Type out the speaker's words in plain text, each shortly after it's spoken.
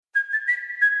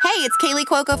Hey, it's Kaylee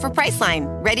Cuoco for Priceline.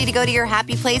 Ready to go to your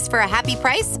happy place for a happy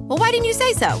price? Well, why didn't you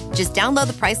say so? Just download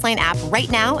the Priceline app right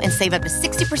now and save up to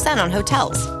 60% on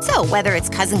hotels. So whether it's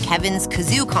Cousin Kevin's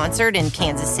Kazoo Concert in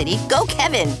Kansas City, go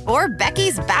Kevin, or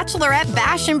Becky's Bachelorette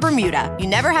Bash in Bermuda, you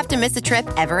never have to miss a trip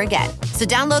ever again. So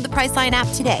download the Priceline app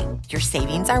today. Your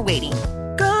savings are waiting.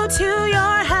 Go to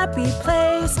your happy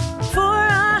place for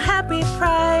a happy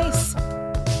price.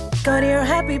 Go to your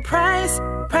happy price,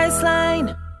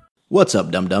 Priceline. What's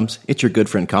up, dum-dums? It's your good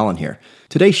friend Colin here.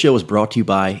 Today's show is brought to you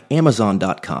by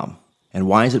Amazon.com. And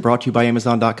why is it brought to you by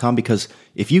Amazon.com? Because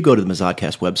if you go to the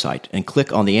Mazodcast website and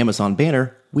click on the Amazon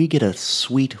banner, we get a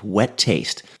sweet, wet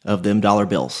taste of them dollar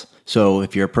bills. So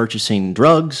if you're purchasing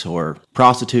drugs or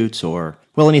prostitutes or,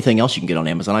 well, anything else you can get on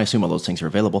Amazon, I assume all those things are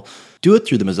available, do it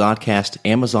through the Mazodcast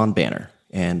Amazon banner.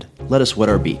 And let us wet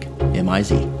our beak.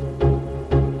 M-I-Z.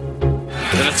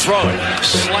 Gonna throw it.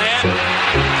 Slant.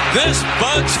 This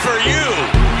bug's for you,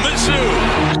 Mizzou.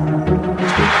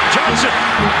 Johnson,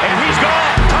 and he's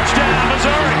gone. Touchdown,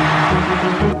 Missouri.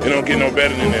 It don't get no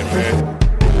better than that, man.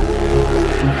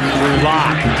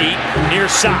 Lock deep, near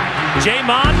side.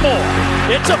 Jamon Moore.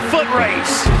 It's a foot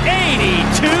race.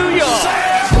 82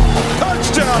 yards.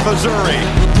 Touchdown, Missouri.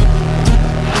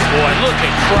 Boy, look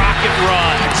at Crockett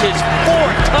run. It's his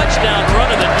fourth touchdown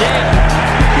run of the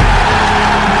day.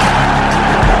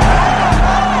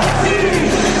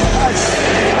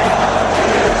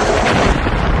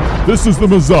 This is the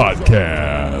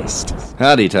Mazodcast.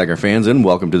 Howdy, Tiger fans, and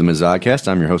welcome to the Mazodcast.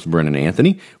 I'm your host, Brennan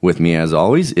Anthony. With me, as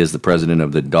always, is the president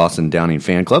of the Dawson Downing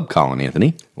Fan Club, Colin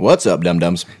Anthony. What's up,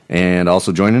 dum-dums? And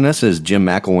also joining us is Jim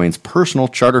McElwain's personal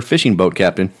charter fishing boat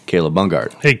captain, Caleb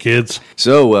Bungard. Hey, kids.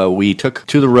 So we took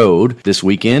to the road this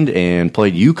weekend and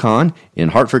played UConn in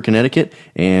Hartford, Connecticut,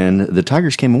 and the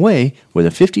Tigers came away with a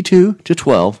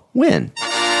 52-12 win.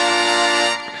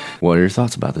 What are your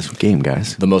thoughts about this game,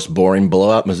 guys? The most boring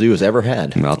blowout Mizzou has ever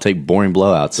had. I'll take boring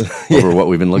blowouts over what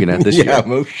we've been looking at this year. Yeah,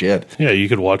 no shit. Yeah, you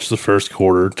could watch the first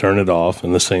quarter, turn it off,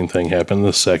 and the same thing happened in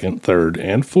the second, third,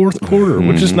 and fourth quarter,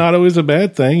 which is not always a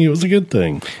bad thing. It was a good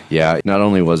thing. Yeah, not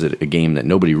only was it a game that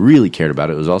nobody really cared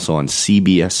about, it was also on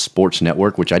CBS Sports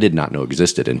Network, which I did not know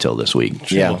existed until this week.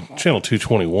 Channel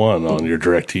 221 on your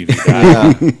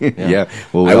DirecTV. Yeah.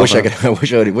 Well, I wish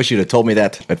you'd have told me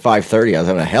that at 5:30. I was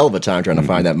having a hell of a time trying to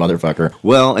find that motherfucker.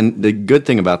 Well, and the good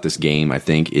thing about this game, I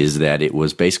think, is that it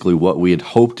was basically what we had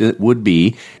hoped it would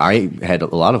be. I had a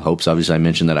lot of hopes. Obviously, I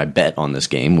mentioned that I bet on this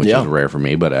game, which is rare for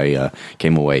me, but I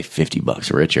came away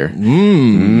 $50 richer.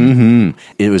 Mm-hmm.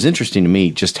 It was interesting to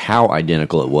me just how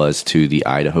identical it was to the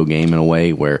Idaho game in a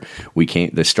way where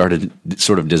they started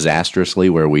sort of disastrously,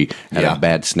 where we had a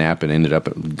bad snap and ended up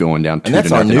going down 2-0. And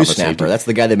that's our new snapper. That's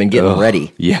the guy they've been getting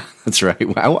ready. Yeah, that's right.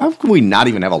 How can we not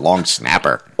even have a long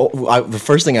snapper? The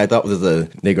first thing I thought was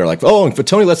they go like, and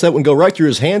Fatoni lets that one go right through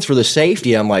his hands for the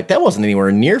safety. I'm like, that wasn't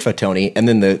anywhere near Fatoni. And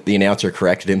then the announcer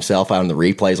corrected himself out on the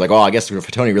replay. He's like, I guess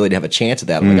Fatoni really didn't have a chance at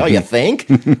that. I'm like, you think?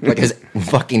 Like his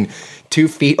fucking 2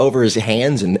 feet over his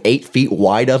hands and 8 feet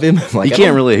wide of him. Like, you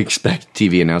can't really expect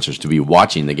TV announcers to be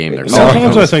watching the game themselves.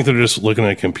 Sometimes I think they're just looking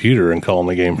at a computer and calling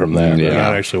the game from that. They're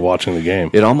not actually watching the game.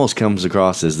 It almost comes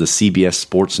across as the CBS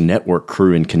Sports Network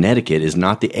crew in Connecticut is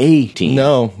not the A team.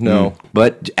 No.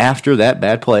 But after that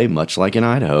bad play, much like in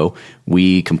Idaho,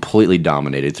 we completely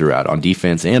dominated throughout on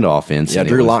defense and offense. Yeah,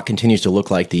 Drew Lock continues to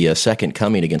look like the second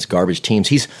coming against garbage teams.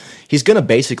 He's going to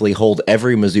basically hold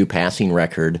every Mizzou passing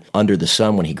record under the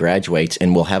sun when he graduates,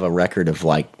 and will have a record of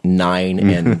like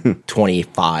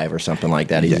 9-25 or something like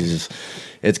that.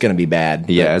 It's going to be bad.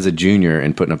 Yeah, as a junior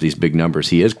and putting up these big numbers,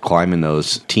 he is climbing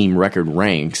those team record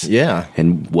ranks. Yeah.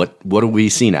 And what have we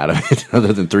seen out of it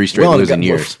other than 3 straight losing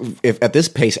years? If at this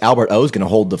pace, Albert O is going to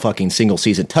hold the fucking single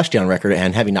season touchdown record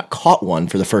and having not caught one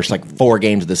for the first 4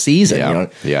 games of the season. Yeah,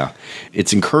 yeah.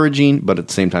 It's encouraging, but at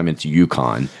the same time, it's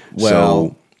UConn.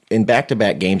 Well, in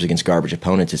back-to-back games against garbage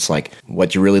opponents, it's like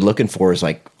what you're really looking for is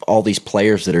like all these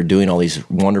players that are doing all these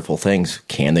wonderful things.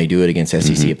 Can they do it against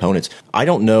SEC opponents? I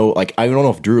don't know. I don't know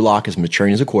if Drew Lock is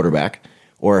maturing as a quarterback,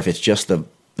 or if it's just the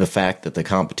fact that the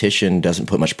competition doesn't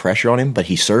put much pressure on him. But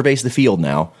he surveys the field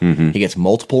now. He gets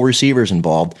multiple receivers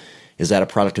involved. Is that a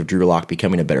product of Drew Lock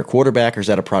becoming a better quarterback, or is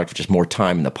that a product of just more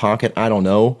time in the pocket? I don't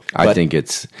know. I think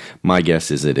my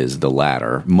guess is it is the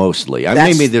latter, mostly.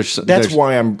 That's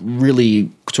why I'm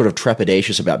really sort of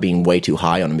trepidatious about being way too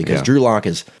high on him, because Drew Lock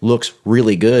looks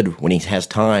really good when he has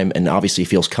time and obviously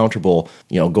feels comfortable,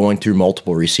 going through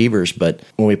multiple receivers. But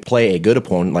when we play a good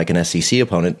opponent, like an SEC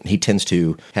opponent, he tends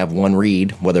to have one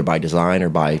read, whether by design or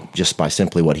by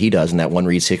simply what he does. And that one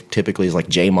read typically is like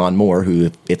Jamon Moore, who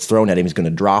if it's thrown at him, he's going to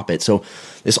drop it. So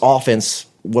this offense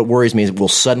what worries me is it will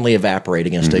suddenly evaporate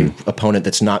against an opponent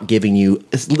that's not giving you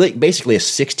basically a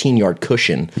 16-yard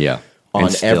cushion. Yeah. On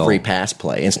every pass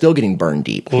play and still getting burned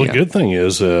deep. Well, the good thing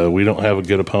is we don't have a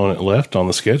good opponent left on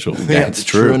the schedule. That's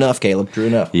true. True enough, Caleb. True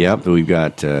enough. Yep, we've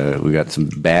got some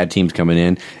bad teams coming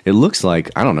in. It looks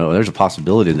like, I don't know, there's a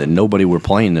possibility that nobody we're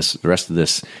playing the rest of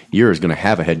this year is going to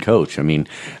have a head coach. I mean,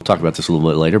 I'll talk about this a little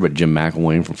bit later, but Jim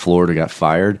McElwain from Florida got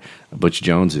fired. Butch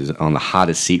Jones is on the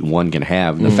hottest seat one can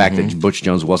have. And the fact that Butch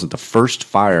Jones wasn't the first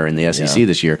fire in the SEC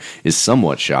this year is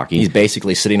somewhat shocking. He's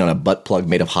basically sitting on a butt plug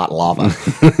made of hot lava.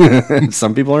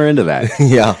 Some people are into that.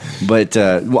 Yeah. But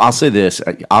I'll say this.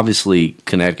 Obviously,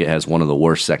 Connecticut has one of the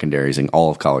worst secondaries in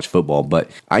all of college football, but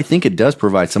I think it does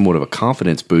provide somewhat of a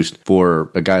confidence boost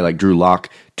for a guy like Drew Lock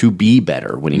to be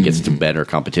better when he gets to better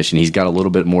competition. He's got a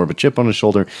little bit more of a chip on his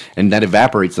shoulder, and that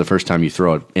evaporates the first time you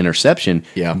throw an interception.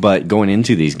 Yeah. But going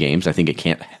into these games, I think it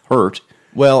can't hurt.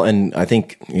 Well, and I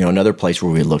think another place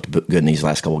where we looked good in these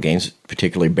last couple of games,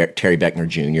 particularly Terry Beckner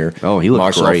Jr. Oh, he looked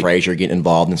Marcel great. Frazier getting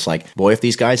involved, and it's like, boy, if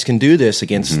these guys can do this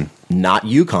against not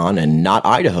UConn and not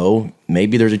Idaho,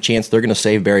 maybe there's a chance they're going to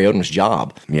save Barry Odom's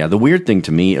job. Yeah, the weird thing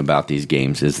to me about these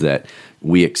games is that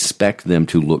we expect them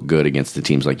to look good against the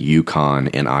teams like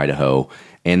UConn and Idaho,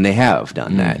 and they have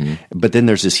done that. But then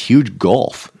there's this huge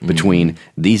gulf between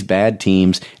these bad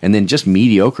teams and then just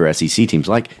mediocre SEC teams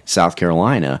like South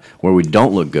Carolina, where we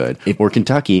don't look good, or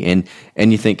Kentucky, and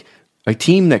you think a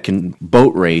team that can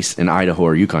boat race in Idaho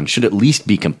or UConn should at least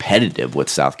be competitive with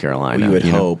South Carolina. We would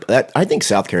hope. I think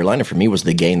South Carolina, for me, was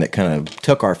the game that kind of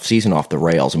took our season off the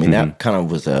rails. I mean, that kind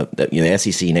of was the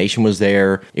SEC Nation was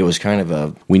there. It was kind of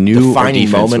a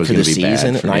defining moment for the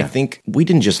season. And I think we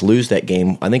didn't just lose that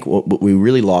game. I think what we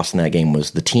really lost in that game was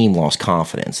the team lost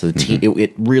confidence. The team,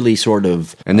 it really sort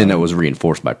of... And then that was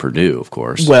reinforced by Purdue, of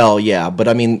course. Well, yeah, but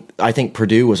I mean, I think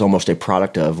Purdue was almost a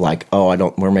product of like,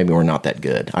 maybe we're not that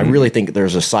good. I really think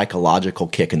there's a psychological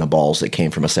kick in the balls that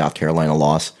came from a South Carolina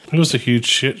loss. It was a huge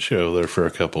shit show there for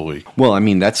a couple weeks. Well, I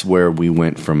mean, that's where we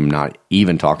went from not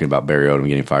even talking about Barry Odom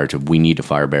getting fired to we need to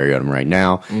fire Barry Odom right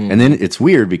now. And then it's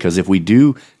weird because if we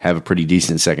do have a pretty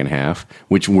decent second half,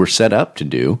 which we're set up to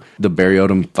do, the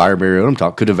fire Barry Odom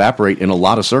talk could evaporate in a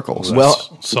lot of circles.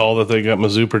 Well, saw that they got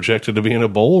Mizzou projected to be in a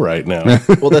bowl right now.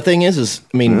 Well, the thing is,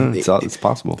 I mean, it's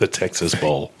possible. The Texas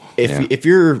Bowl. If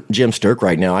you're Jim Sturk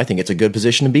right now, I think it's a good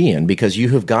position to be in because you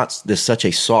have got such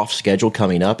a soft schedule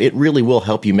coming up. It really will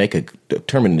help you make a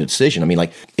determined decision. I mean,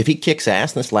 like if he kicks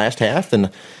ass in this last half, then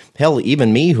hell,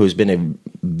 even me, who's been a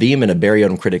vehement a Barry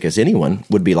Odom critic as anyone,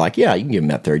 would be like, yeah, you can give him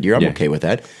that third year. I'm okay with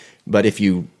that. But if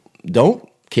you don't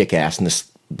kick ass in this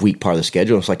weak part of the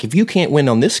schedule, it's like if you can't win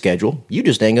on this schedule, you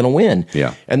just ain't going to win.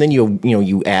 Yeah. And then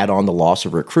you add on the loss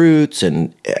of recruits,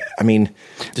 and I mean,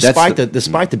 despite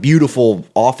the beautiful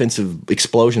offensive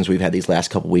explosions we've had these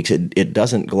last couple of weeks, it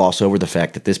doesn't gloss over the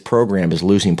fact that this program is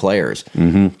losing players,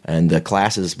 and the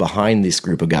classes behind this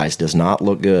group of guys does not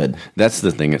look good. That's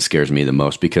the thing that scares me the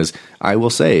most because I will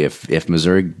say if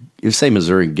Missouri. If, say,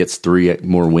 Missouri gets 3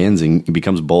 more wins and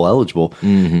becomes bowl eligible,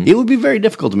 it would be very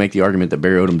difficult to make the argument that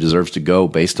Barry Odom deserves to go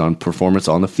based on performance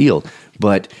on the field.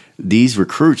 But these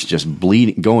recruits just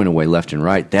going away left and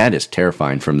right, that is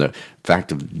terrifying from the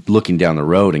fact of looking down the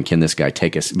road and can this guy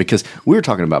take us? Because we were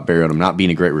talking about Barry Odom not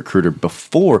being a great recruiter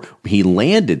before he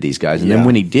landed these guys. And then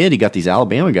when he did, he got these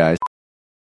Alabama guys.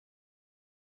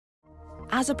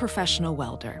 As a professional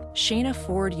welder, Shayna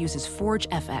Ford uses Forge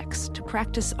FX to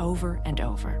practice over and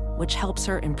over, which helps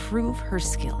her improve her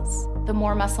skills. The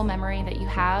more muscle memory that you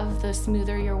have, the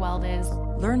smoother your weld is.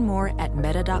 Learn more at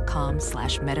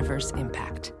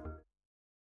meta.com/metaverseimpact.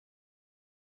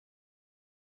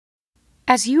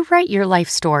 As you write your life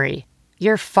story,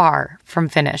 you're far from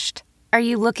finished. Are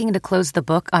you looking to close the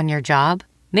book on your job?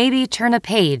 Maybe turn a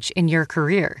page in your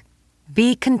career?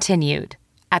 Be continued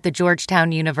at the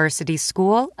Georgetown University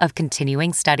School of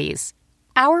Continuing Studies.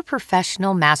 Our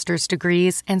professional master's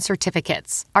degrees and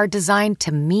certificates are designed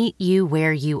to meet you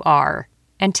where you are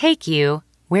and take you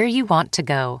where you want to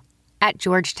go. At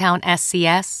Georgetown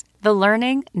SCS, the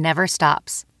learning never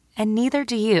stops, and neither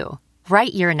do you.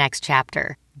 Write your next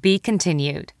chapter. Be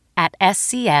continued at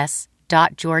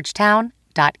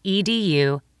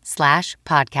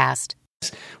scs.georgetown.edu/podcast.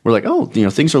 We're like,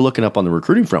 things are looking up on the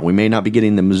recruiting front. We may not be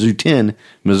getting the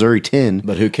Missouri 10,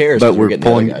 but who cares? But we're getting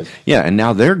pulling, guys. Yeah, and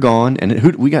now they're gone,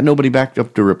 and we got nobody back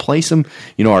up to replace them.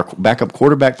 Our backup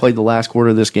quarterback played the last quarter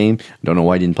of this game. Don't know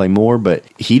why he didn't play more, but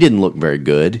he didn't look very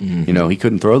good. He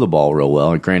couldn't throw the ball real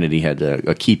well. And granted, he had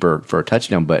a keeper for a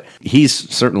touchdown, but he's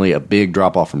certainly a big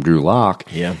drop off from Drew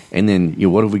Lock. Yeah, and then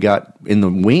what have we got in the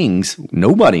wings?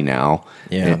 Nobody now.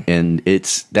 Yeah, and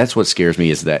that's what scares me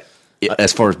is that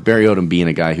as far as Barry Odom being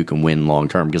a guy who can win long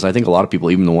term, because I think a lot of people,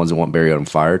 even the ones that want Barry Odom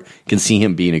fired, can see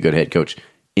him being a good head coach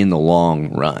in the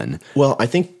long run. Well, I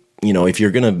think, if you're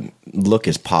going to look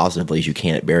as positively as you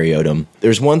can at Barry Odom,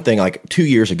 there's one thing, like 2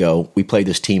 years ago, we played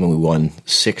this team and we won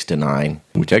 6-9.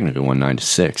 We technically won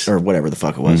 9-6. Or whatever the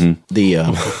fuck it was. The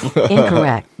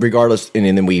Incorrect. Regardless,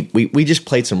 and then we just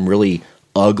played some really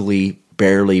ugly,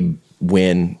 barely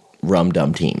win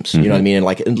rum-dum teams. You know what I mean? And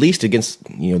like at least against,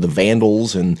 the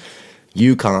Vandals and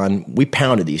UConn, we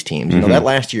pounded these teams. That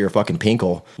last year, fucking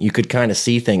Pinkel, you could kind of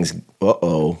see things,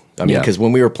 I mean, because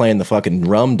when we were playing the fucking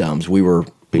rum-dums, we were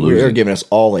giving us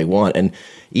all they want. And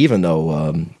even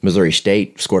though Missouri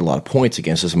State scored a lot of points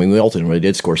against us, I mean, we ultimately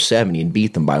did score 70 and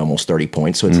beat them by almost 30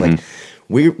 points. So it's like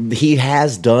he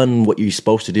has done what you're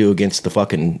supposed to do against the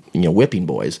fucking whipping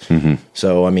boys.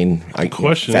 So I mean, the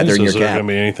question is there going to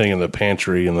be anything in the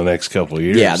pantry in the next couple of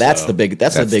years? Yeah, that's the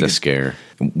big scare.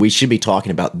 We should be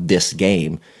talking about this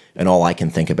game. And all I can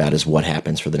think about is what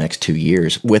happens for the next 2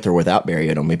 years, with or without Barry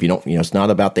Odom. If you don't, it's not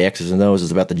about the X's and O's,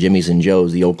 it's about the Jimmies and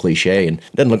Joes, the old cliche. And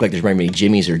it doesn't look like there's very many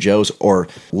Jimmies or Joes or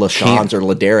LaShawns or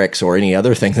LaDerricks or any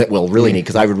other thing that we'll really need,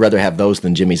 because I would rather have those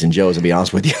than Jimmies and Joes, to be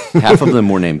honest with you. Half of them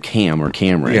were named Cam or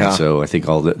Cameron, so I think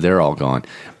they're all gone.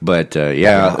 But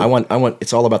I want.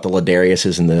 It's all about the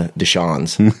Ladariuses and the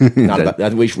Deshaun's. Not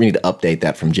about. We need to update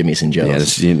that from Jimmies and Joes.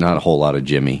 Yeah, there's not a whole lot of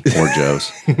Jimmy or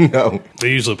Joes. No, they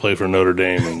usually play for Notre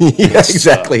Dame. And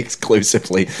exactly,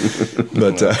 exclusively.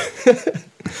 But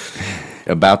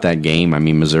about that game, I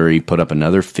mean, Missouri put up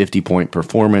another 50-point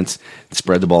performance,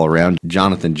 spread the ball around.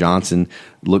 Jonathan Johnson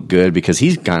looked good because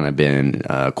he's kind of been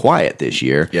quiet this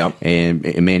year. Yep. And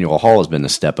Emmanuel Hall has been a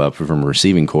step up from a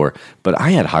receiving core. But I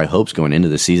had high hopes going into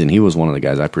the season. He was one of the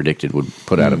guys I predicted would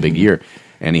put out a big year.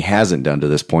 And he hasn't done to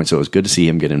this point, so it was good to see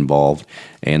him get involved.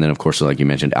 And then, of course, like you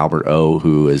mentioned, Albert O,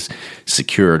 who is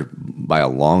secured by a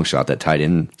long shot that tight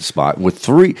end spot with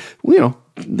three,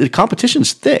 the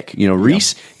competition's thick.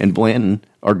 Reese and Blanton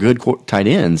are good tight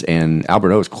ends, and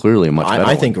Albert O is clearly a much better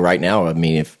I think right now, I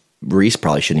mean, if Reese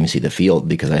probably shouldn't even see the field,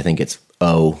 because I think it's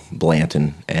O,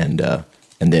 Blanton, and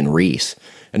then Reese.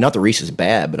 And not that Reese is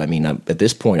bad, but I mean, at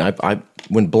this point,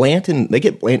 when they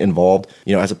get Blanton involved,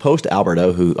 as opposed to Albert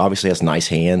O, who obviously has nice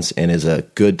hands and is a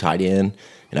good tight end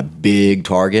and a big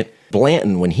target,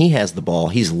 Blanton, when he has the ball,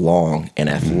 he's long and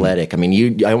athletic. I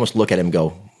mean, I almost look at him and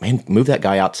go, man, move that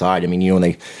guy outside. I mean,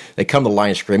 when they come to the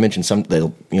line of scrimmage, and in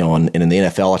the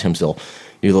NFL, a lot of times they'll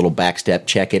do a little back step,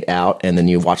 check it out, and then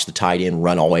you watch the tight end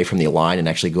run away from the line and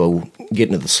actually go get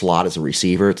into the slot as a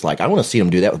receiver. It's like, I want to see him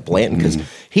do that with Blanton, because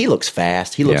he looks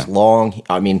fast, he looks long.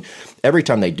 I mean, every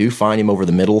time they do find him over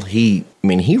the middle, he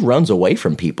runs away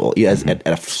from people. He has at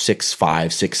a 6'5",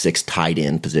 6'6" tight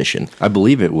end position. I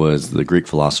believe it was the Greek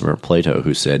philosopher Plato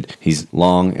who said he's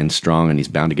long and strong and he's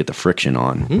bound to get the friction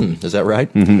on. Is that right?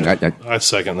 I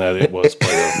second that. It was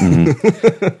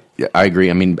Plato. Yeah, I agree.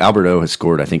 I mean, Albert O has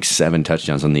scored, I think, 7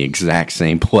 touchdowns on the exact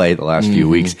same play the last few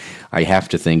weeks. I have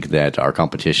to think that our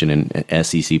competition in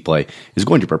SEC play is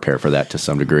going to prepare for that to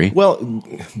some degree. Well,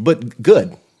 but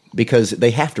good, because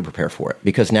they have to prepare for it,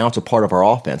 because now it's a part of our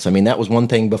offense. I mean, that was one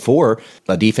thing before.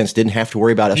 The defense didn't have to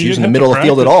worry about us using the middle of the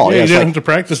field at all. Yeah, you didn't have to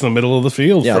practice in the middle of the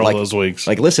field for all those weeks.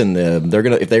 Like, listen, if they're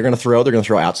going to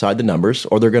throw outside the numbers,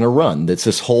 or they're going to run. It's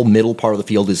this whole middle part of the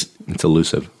field it's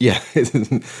elusive. Yeah,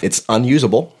 it's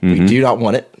unusable. We do not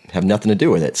want it. Have nothing to do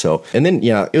with it. So, and then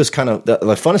it was kind of the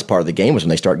funnest part of the game was when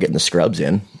they start getting the scrubs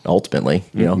in. Ultimately,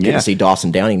 getting to see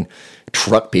Dawson Downing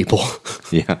truck people.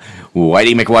 Yeah,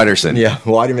 Whitey McWhiterson. Yeah,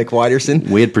 Whitey McWhiterson.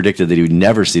 We had predicted that he would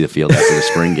never see the field after the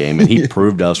spring game, and he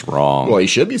proved us wrong. Well, he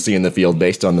should be seeing the field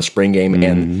based on the spring game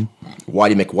and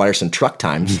Whitey McWhiterson truck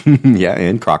times. Yeah,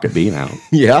 and Crockett being out.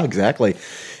 Yeah, exactly.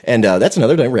 And that's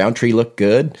another thing. Roundtree looked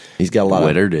good. He's got a lot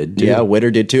Witter did too. Yeah, Witter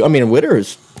did too. I mean, Witter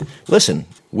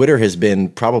has been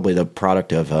probably the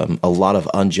product of a lot of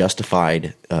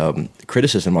unjustified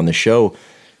criticism on the show,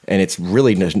 and it's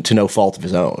really to no fault of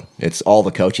his own. It's all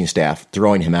the coaching staff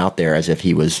throwing him out there as if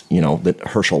he was, the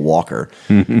Herschel Walker.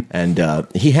 And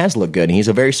he has looked good, and he's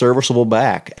a very serviceable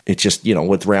back. It's just,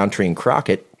 with Roundtree and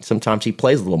Crockett, sometimes he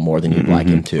plays a little more than you'd like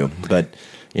him to. But,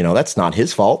 that's not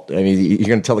his fault. I mean, you're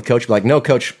going to tell the coach, like, no,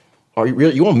 coach, are you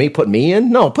really, you want me to put me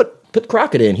in? No, put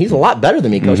Crockett in. He's a lot better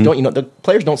than me, coach. Don't the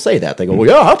players don't say that. They go, well,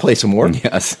 yeah, I'll play some more.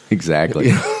 Yes,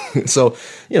 exactly. So,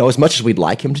 as much as we'd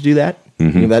like him to do that,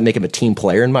 that'd make him a team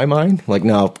player in my mind. Like,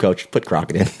 no, coach, put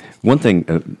Crockett in. One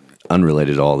thing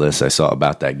unrelated to all this I saw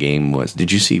about that game was,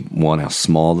 did you see, how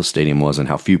small the stadium was and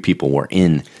how few people were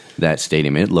in that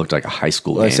stadium? It looked like a high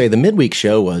school game. I say the midweek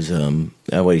show was,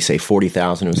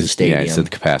 40,000. It was a stadium. Yeah, so the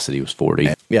capacity was 40.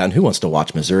 Yeah, and who wants to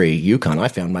watch Missouri UConn? I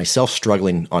found myself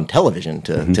struggling on television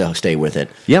to stay with it.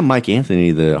 Yeah, Mike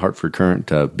Anthony, the Hartford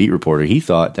Current beat reporter, he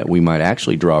thought that we might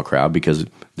actually draw a crowd because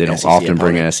they don't often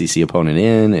bring an SEC opponent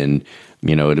in, and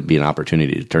it'd be an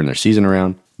opportunity to turn their season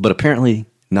around. But apparently,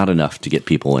 not enough to get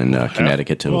people in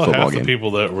Connecticut to a football game. Half the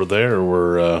people that were there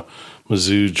were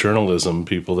Mizzou journalism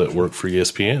people that work for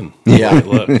ESPN. Yeah,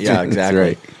 yeah, exactly.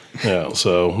 Right. Yeah,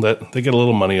 so that they get a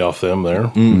little money off them there.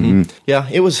 Mm-hmm. Yeah,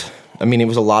 it was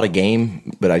a lot of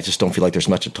game, but I just don't feel like there's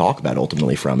much to talk about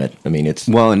ultimately from it. I mean,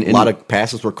 a lot of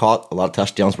passes were caught, a lot of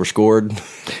touchdowns were scored.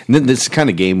 And this kind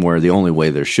of game where the only way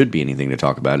there should be anything to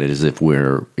talk about it is if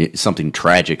something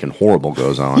tragic and horrible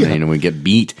goes on, and we get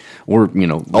beat, or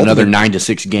another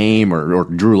 9-6 game, or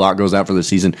Drew Lock goes out for the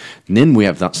season, and then we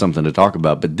have something to talk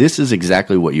about. But this is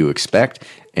exactly what you expect.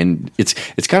 And it's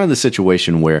kind of the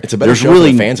situation where it's a better show for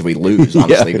the fans if we lose,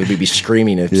 honestly. We'd be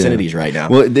screaming obscenities right now.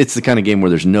 Well, it's the kind of game where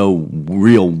there's no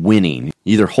real winning.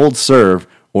 Either hold serve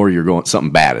or you're going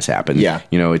something bad has happened. Yeah.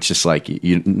 It's just like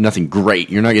nothing great.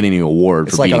 You're not getting any award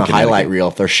it's for beating It's like on a highlight Connecticut. reel,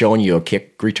 if they're showing you a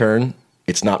kick return,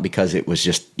 it's not because it was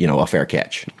just, a fair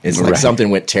catch. It's like something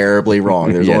went terribly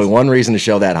wrong. There's only one reason to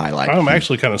show that highlight. I'm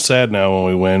actually kind of sad now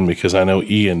when we win because I know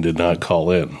Ian did not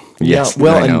call in. Yes, yeah,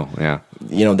 well, I know. Yeah.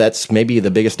 That's maybe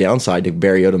the biggest downside to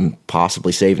Barry Odom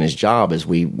possibly saving his job is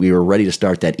we were ready to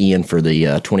start that Ian for the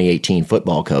 2018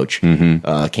 football coach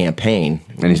campaign.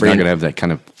 And he's not going to have that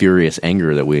kind of furious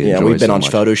anger that we enjoy. Yeah, we've been so on much.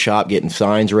 Photoshop, getting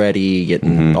signs ready,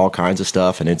 getting all kinds of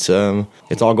stuff, and it's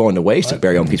all going to waste if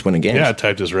Barry Odom keeps winning games. Yeah, I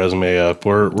typed his resume up.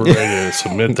 We're ready to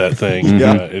submit that thing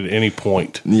at any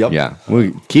point. Yep. Yeah,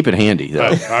 well, keep it handy, though.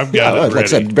 I've got it ready. Like I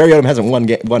said, Barry Odom hasn't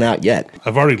won out yet.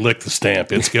 I've already licked the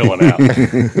stamp. It's going out.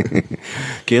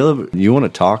 Caleb, you want to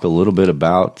talk a little bit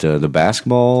about the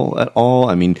basketball at all?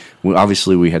 I mean,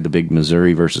 obviously we had the big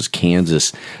Missouri versus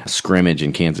Kansas scrimmage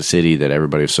in Kansas City that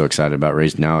everybody was so excited about.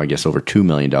 Raised now, I guess, over $2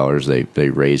 million they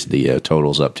raised the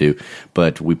totals up to.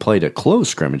 But we played a close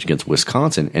scrimmage against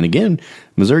Wisconsin, and again,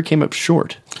 Missouri came up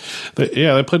short.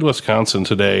 They played Wisconsin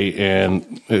today,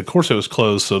 and of course it was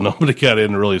closed, so nobody got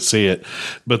in to really see it.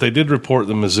 But they did report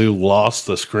that Mizzou lost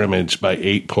the scrimmage by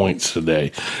 8 points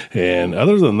today. And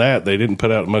other than that, they didn't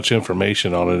put out much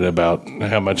information on it about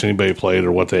how much anybody played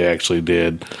or what they actually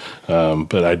did.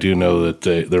 But I do know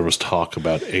that there was talk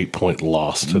about 8-point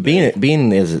loss today.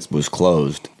 Being as it was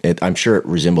closed, I'm sure it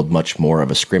resembled much more of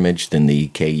a scrimmage than the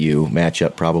KU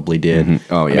matchup probably did.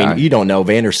 Mm-hmm. Oh, yeah. I mean, you don't know.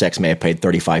 Vandersex may have played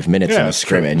 35 minutes in a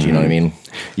scrimmage. You know what I mean?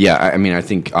 Yeah, I mean, I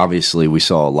think obviously we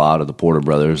saw a lot of the Porter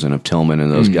brothers and of Tillman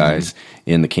and those guys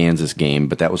in the Kansas game,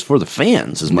 but that was for the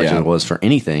fans as much as it was for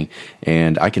anything.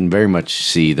 And I can very much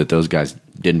see that those guys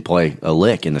didn't play a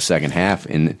lick in the second half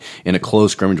in a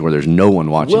close scrimmage where there's no one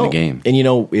watching the game. And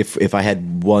if I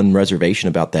had one reservation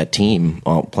about that team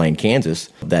playing Kansas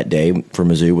that day for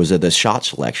Mizzou was the shot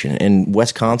selection. And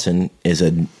Wisconsin is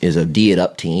a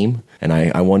D-it-up team. And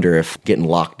I wonder if getting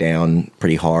locked down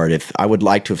pretty hard, if I would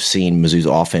like to have seen Mizzou's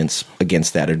offense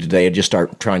against that, or did they just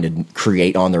start trying to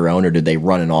create on their own, or did they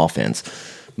run an offense?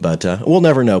 But we'll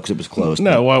never know because it was closed.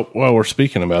 No, while we're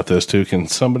speaking about this, too, can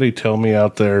somebody tell me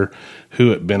out there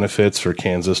who it benefits for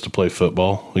Kansas to play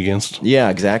football against?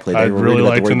 Yeah, exactly. I'd really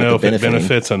like to know if it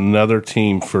benefits another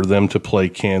team for them to play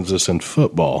Kansas in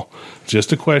football.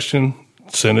 Just a question.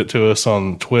 Send it to us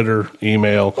on Twitter,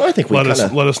 email. Well, I think let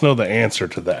us know the answer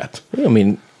to that. I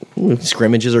mean,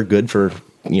 scrimmages are good for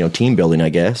team building, I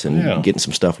guess, and getting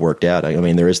some stuff worked out. I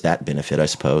mean, there is that benefit, I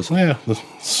suppose. Yeah,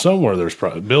 somewhere there's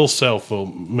probably Bill Self will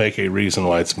make a reason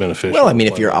why it's beneficial. Well, I mean,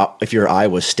 if you're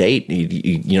Iowa State,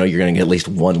 you're going to get at least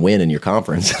one win in your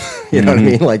conference. You know what I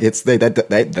mean? Like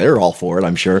they're all for it,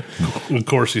 I'm sure. Of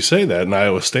course, you say that, and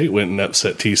Iowa State went and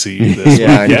upset TCU this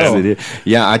week.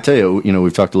 Yeah, I tell you,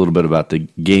 we've talked a little bit about the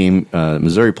game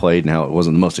Missouri played and how it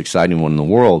wasn't the most exciting one in the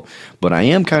world, but I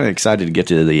am kind of excited to get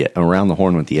to the around the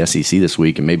horn with the SEC this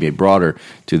week, and maybe broader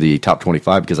to the top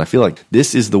 25, because I feel like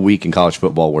this is the week in college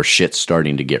football where shit's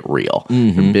starting to get real.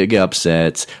 Big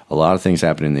upsets, a lot of things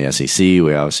happening in the SEC.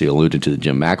 We obviously alluded to the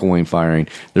Jim McElwain firing.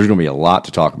 There's going to be a lot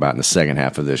to talk about in the second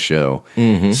half of this show.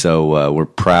 So we're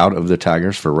proud of the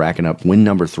Tigers for racking up win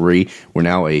number 3. We're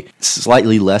now a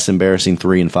slightly less embarrassing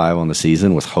 3-5 on the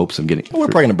season with hopes of getting... We're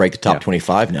probably going to break the top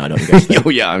 25 now, don't you guys think? Oh,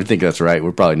 yeah, I think that's right.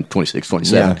 We're probably 26,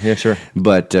 27. Yeah, sure.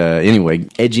 But anyway,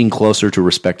 edging closer to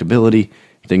respectability.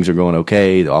 Things are going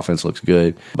okay. The offense looks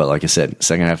good. But like I said,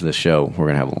 second half of the show, we're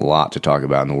going to have a lot to talk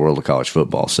about in the world of college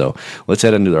football. So let's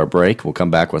head into our break. We'll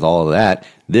come back with all of that.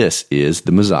 This is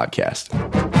the Mazodcast.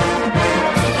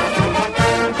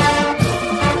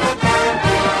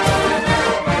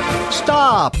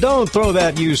 Stop! Don't throw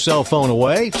that used cell phone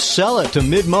away. Sell it to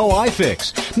Midmo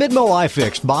iFix. Midmo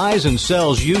iFix buys and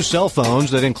sells used cell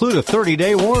phones that include a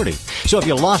 30-day warranty. So if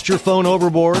you lost your phone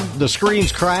overboard, the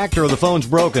screen's cracked, or the phone's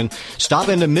broken, stop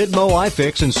into Midmo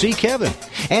iFix and see Kevin.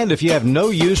 And if you have no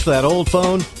use for that old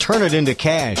phone, turn it into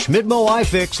cash. Midmo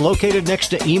iFix, located next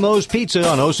to Emo's Pizza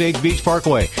on Osage Beach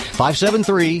Parkway.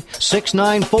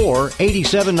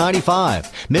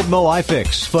 573-694-8795. Midmo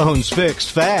iFix. Phones fixed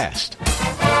fast.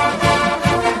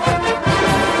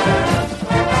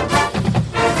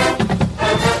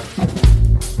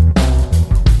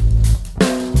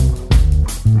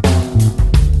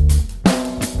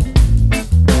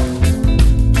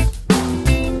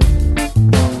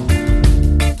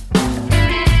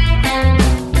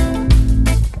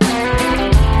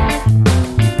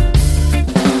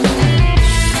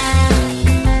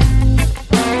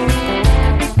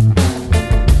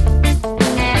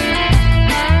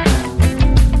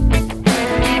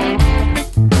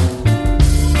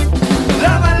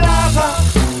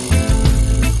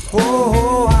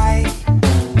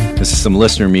 Some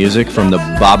listener music from the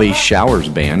Bobby Showers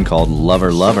band called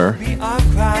Lover Lover.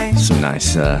 Some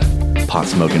nice pot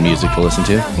smoking music to listen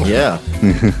to. Yeah.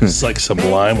 It's like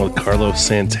Sublime with Carlos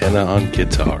Santana on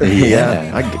guitar. Yeah.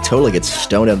 I could totally get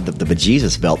stoned out of the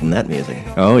bejesus belt in that music.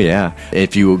 Oh, yeah.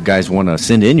 If you guys want to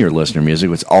send in your listener music,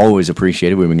 it's always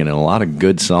appreciated. We've been getting a lot of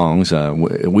good songs.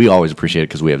 We always appreciate it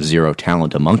because we have zero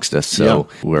talent amongst us. So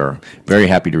we're very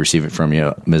happy to receive it from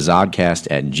you.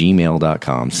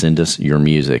 Mazodcast@gmail.com. Send us your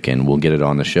music and we'll get it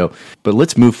on the show. But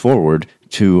let's move forward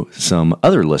to some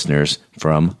other listeners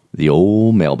from the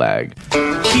old mailbag.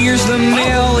 Here's the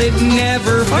mail, it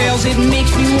never fails. It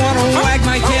makes me want to wag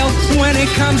my tail. When it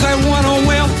comes, I want to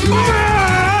wail.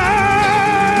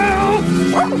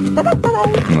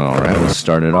 All right, let's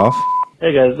start it off.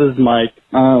 Hey guys, this is Mike.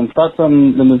 Thoughts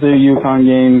on the Mizzou-UConn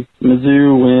game.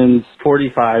 Mizzou wins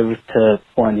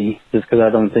 45-20, just because I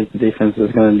don't think the defense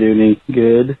is going to do any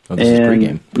good. Oh, this is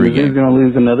pregame. Mizzou's going to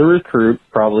lose another recruit,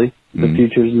 probably. The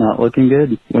future's not looking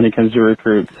good when it comes to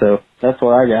recruits, so that's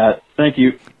what I got. Thank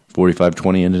you.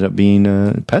 45-20 ended up being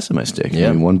pessimistic.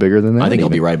 Yeah. Maybe one bigger than that. I think he'll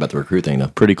be right about the recruit thing, though.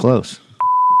 Pretty close.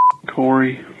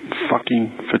 Corey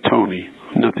fucking Fatoni.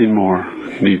 Nothing more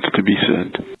needs to be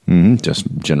said. Just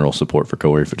general support for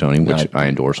Corey Fatoni, which I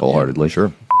endorse wholeheartedly.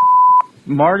 Sure.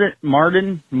 Martin,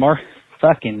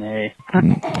 fucking A.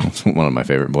 That's one of my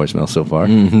favorite voicemails so far.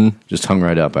 Just hung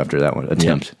right up after that one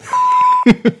attempt.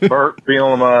 Bert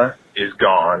Bielema is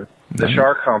gone. The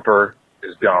Shark Humper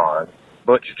is gone.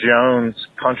 Butch Jones'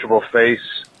 punchable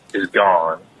face is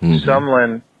gone.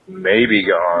 Sumlin may be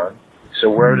gone. So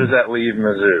where does that leave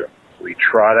Mizzou? We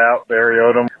trot out Barry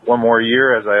Odom one more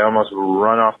year as I almost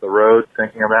run off the road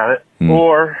thinking about it.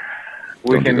 Or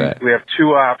we have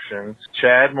two options.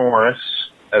 Chad Morris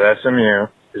at SMU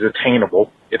is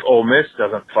attainable if Ole Miss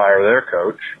doesn't fire their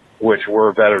coach, which we're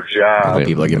a better job.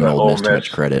 People are giving Ole Miss too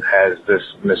much credit. Has this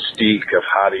mystique of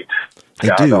hottie.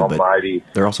 God almighty.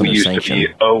 They're also we used to be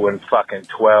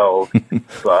 0-12,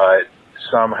 but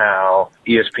somehow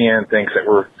ESPN thinks that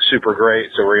we're super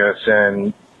great, so we're going to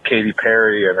send Katy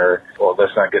Perry and her. Well,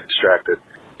 let's not get distracted.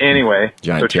 Anyway,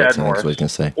 Giant so tits, Chad Morris. I was going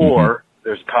to say. Or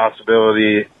there's a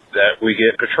possibility that we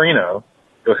get Petrino,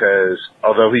 because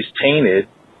although he's tainted,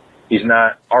 he's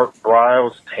not Art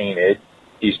Briles tainted.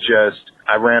 He's just,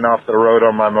 I ran off the road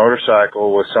on my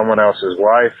motorcycle with someone else's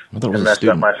wife and messed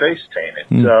up my face tainted.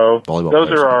 So those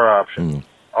are our options,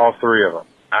 all three of them.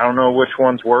 I don't know which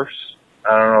one's worse.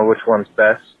 I don't know which one's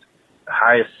best. The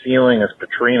highest ceiling is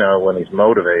Petrino when he's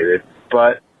motivated,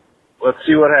 but let's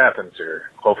see what happens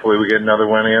here. Hopefully we get another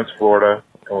win against Florida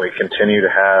and we continue to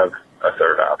have a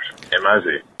third option.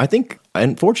 MIZ. I think,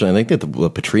 unfortunately, I think that the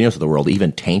Petrinos of the world,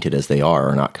 even tainted as they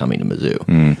are not coming to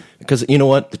Mizzou. Because you know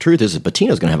what? The truth is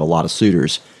Patino's going to have a lot of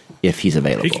suitors if he's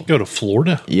available. He could go to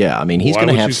Florida. Yeah, I mean, he's going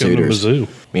to have suitors. I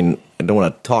mean, I don't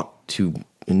want to talk too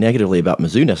negatively about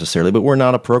Mizzou necessarily, but we're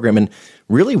not a program, and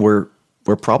really we're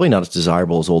probably not as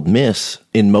desirable as Ole Miss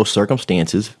in most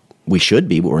circumstances. We should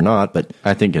be, but we're not. But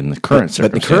I think in the current circumstances.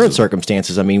 But the current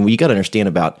circumstances, I mean, you got to understand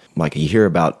about, like, you hear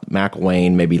about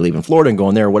McElwain maybe leaving Florida and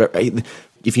going there, or whatever.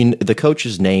 If the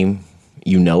coach's name,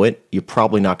 you know it, you're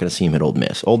probably not going to see him at Ole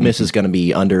Miss. Ole Miss is going to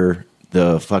be under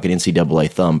the fucking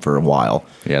NCAA thumb for a while.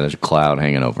 Yeah, there's a cloud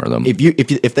hanging over them.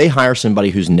 If they hire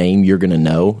somebody whose name you're going to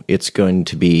know, it's going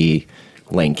to be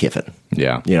Lane Kiffin.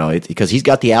 Yeah. Because he's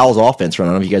got the Owls offense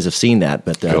running. I don't know if you guys have seen that,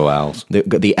 but Go Owls.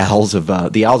 The Owls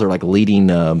are like leading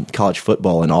college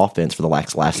football in offense for the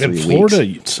last 3 weeks.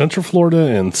 Florida, Central Florida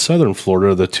and Southern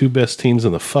Florida are the two best teams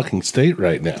in the fucking state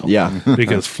right now. Yeah.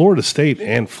 Because Florida State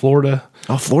and Florida.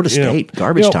 Oh, Florida State,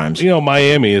 garbage times.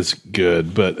 Miami is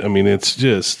good, but I mean,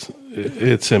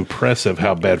 it's impressive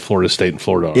how bad Florida State and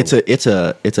Florida are.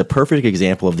 It's a perfect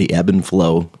example of the ebb and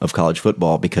flow of college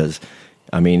football because,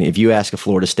 I mean, if you ask a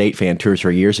Florida State fan 2 or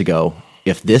 3 years ago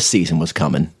if this season was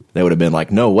coming, they would have been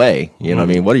like, no way. You know what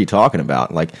I mean? What are you talking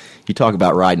about? Like, you talk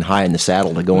about riding high in the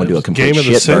saddle to go into a complete game of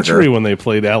the shit century burger. when they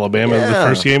played Alabama the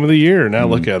first game of the year. Now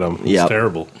look at them. It's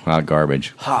terrible. Hot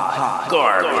garbage. Hot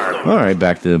garbage. All right,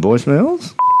 back to the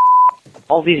voicemails.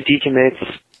 All these decommits,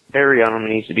 Barry Odom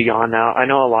needs to be gone now. I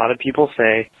know a lot of people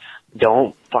say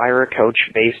don't fire a coach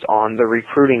based on the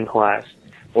recruiting class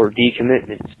or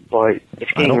decommitments, but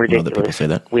it's getting ridiculous. Know that people say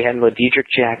that. We had Lededrick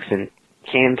Jackson,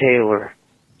 Cam Taylor,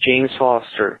 James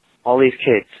Foster, all these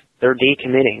kids. They're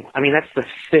decommitting. I mean, that's the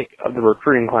thick of the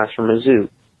recruiting class for Mizzou.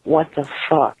 What the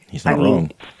fuck? He's not wrong.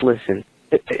 Listen,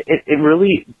 it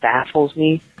really baffles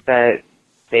me that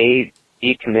they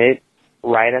decommit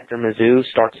right after Mizzou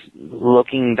starts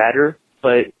looking better,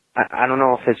 but I don't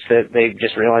know if it's that they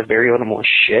just realized Barry Odom was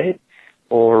shit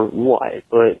or what,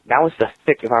 but that was the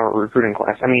thick of our recruiting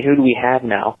class. I mean, who do we have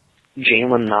now?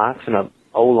 Jalen Knox and a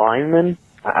O-lineman?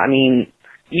 I mean,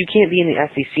 you can't be in the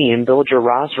SEC and build your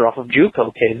roster off of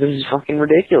JUCO kids. This is fucking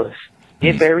ridiculous.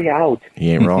 Get Barry out.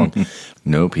 He ain't wrong.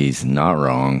 Nope, he's not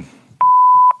wrong.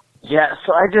 Yeah,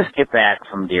 so I just get back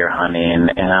from deer hunting,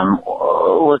 and I'm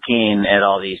looking at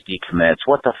all these decommits.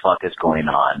 What the fuck is going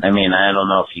on? I mean, I don't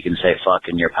know if you can say fuck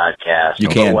in your podcast. You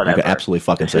can. Whatever. You can absolutely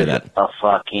fucking say that. A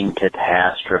fucking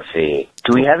catastrophe.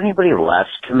 Do we have anybody left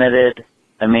committed?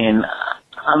 I mean,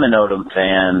 I'm an Odom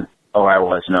fan, or I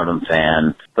was an Odom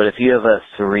fan, but if you have a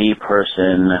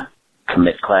 3-person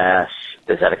commit class,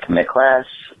 is that a commit class,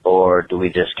 or do we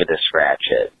just get to scratch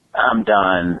it? I'm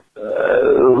done.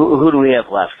 Who do we have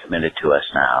left committed to us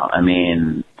now? I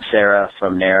mean, Sarah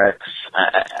from Nerix?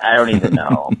 I don't even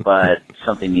know, but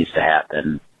something needs to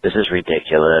happen. This is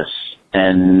ridiculous.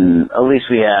 And at least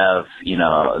we have,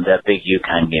 that big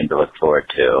UConn game to look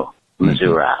forward to.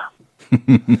 Missouri.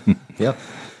 Yeah.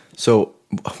 So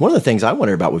one of the things I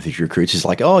wonder about with these recruits is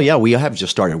like, oh, yeah, we have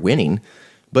just started winning.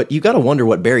 But you got to wonder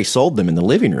what Barry sold them in the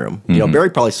living room. Barry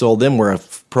probably sold them we're a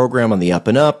program on the up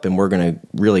and up, and we're going to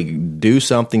really do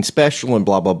something special and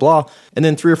blah blah blah. And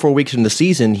then 3 or 4 weeks into the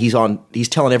season, he's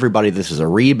telling everybody this is a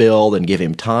rebuild and give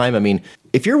him time. I mean,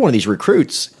 if you're one of these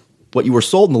recruits, what you were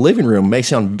sold in the living room may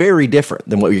sound very different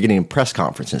than what you're getting in press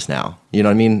conferences now. You know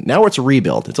what I mean? Now it's a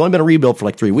rebuild. It's only been a rebuild for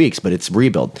like 3 weeks, but it's a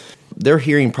rebuild. They're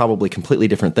hearing probably completely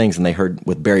different things than they heard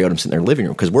with Barry Odom sitting in their living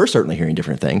room, because we're certainly hearing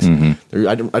different things.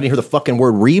 I didn't hear the fucking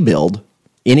word rebuild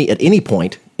at any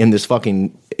point in Barry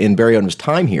Odom's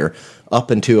time here up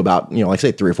until about, like I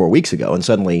say, 3 or 4 weeks ago, and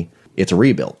suddenly it's a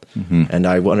rebuild. And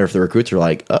I wonder if the recruits are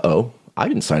like, uh-oh, I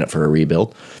didn't sign up for a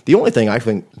rebuild. The only thing I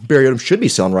think Barry Odom should be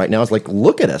selling right now is like,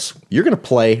 look at us. You're going to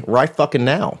play right fucking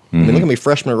now. I mean, look how many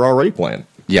freshmen are already playing.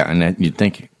 Yeah, and you'd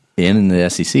think in the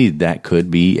SEC that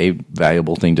could be a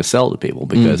valuable thing to sell to people,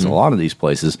 because a lot of these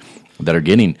places that are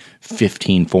getting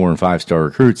 15 4- and 5-star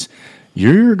recruits,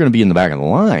 you're going to be in the back of the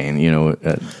line.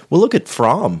 Well, look at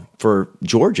Fromm for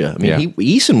Georgia. I mean,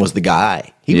 Eason was the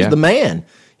guy. He was the man.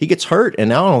 He gets hurt, and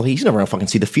now he's never going to fucking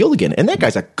see the field again. And that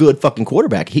guy's a good fucking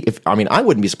quarterback. I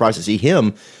wouldn't be surprised to see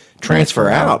him transfer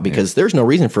out, because there's no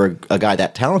reason for a guy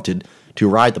that talented to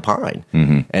ride the pine.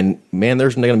 And, man,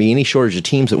 there's not going to be any shortage of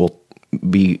teams that will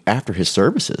be after his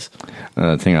services.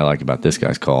 The thing I like about this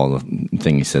guy's call, the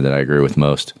thing he said that I agree with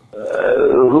most.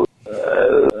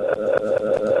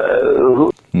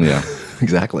 Yeah,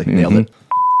 exactly. Nailed it.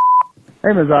 Hey,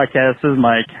 Mazzacast, this is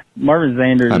Mike. Marvin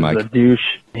Zanders is a douche.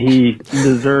 He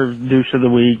deserves douche of the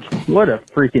week. What a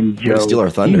freaking joke. Steal our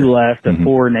thunder. He left a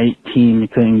 4-8 team. He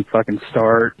couldn't even fucking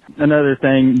start. Another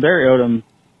thing, Barry Odom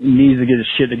needs to get his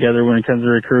shit together when it comes to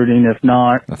recruiting. If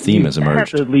not, a theme has emerged. Have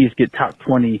to at least get top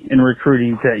 20 in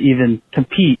recruiting to even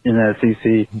compete in the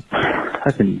SEC.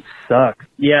 Fucking sucks.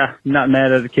 Yeah, not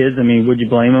mad at the kids. I mean, would you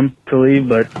blame them to leave?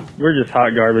 But we're just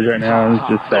hot garbage right now, and it's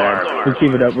just sad. If we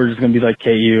keep it up, we're just going to be like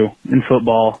KU in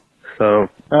football. So,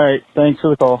 all right, thanks for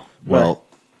the call. Well,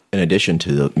 in addition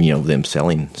to them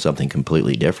selling something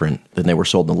completely different than they were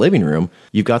sold in the living room,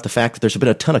 you've got the fact that there's been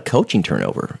a ton of coaching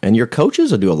turnover, and your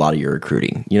coaches will do a lot of your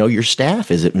recruiting. Your staff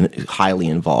is highly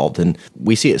involved, and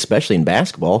we see it especially in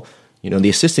basketball. The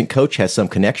assistant coach has some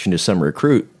connection to some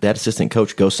recruit. That assistant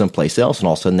coach goes someplace else, and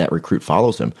all of a sudden that recruit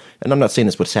follows him. And I'm not saying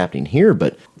that's what's happening here,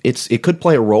 but it could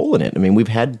play a role in it. I mean, we've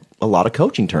had a lot of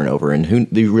coaching turnover, and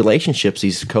the relationships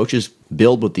these coaches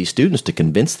build with these students to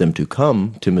convince them to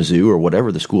come to Mizzou or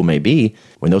whatever the school may be.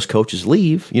 When those coaches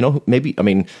leave, maybe,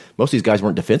 most of these guys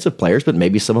weren't defensive players, but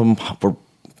maybe some of them were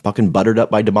fucking buttered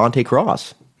up by DeMonte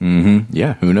Cross. Mm-hmm.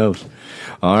 Yeah, who knows?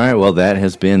 All right, well, that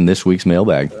has been this week's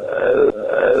mailbag.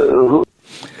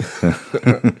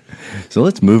 So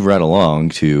let's move right along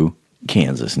to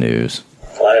Kansas news.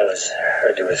 Well, I always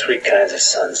heard there were three kinds of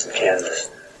suns in Kansas.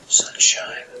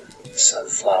 Sunshine,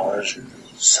 sunflowers, and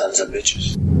sons of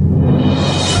bitches.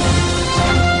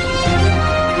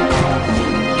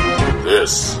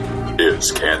 This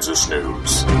is Kansas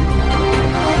News.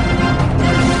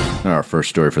 Our first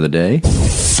story for the day.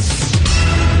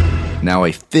 Now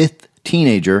a fifth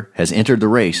teenager has entered the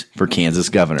race for Kansas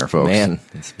governor, folks. Man,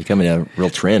 it's becoming a real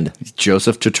trend.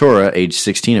 Joseph Turturro, age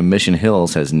 16 of Mission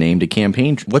Hills, has named a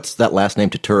campaign. What's that last name,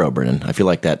 Turturro, Brennan? I feel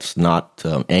like that's not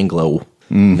Anglo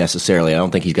necessarily. I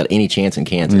don't think he's got any chance in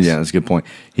Kansas. Yeah, that's a good point.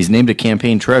 He's named a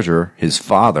campaign treasurer, his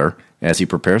father, as he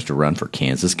prepares to run for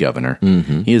Kansas governor.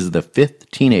 Mm-hmm. He is the fifth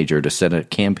teenager to set a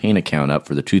campaign account up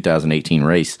for the 2018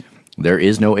 race. There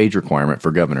is no age requirement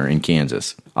for governor in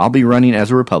Kansas. I'll be running as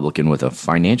a Republican with a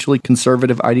financially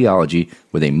conservative ideology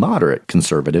with a moderate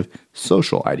conservative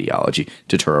social ideology,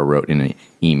 Turturro wrote in an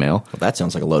email. Well, that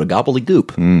sounds like a load of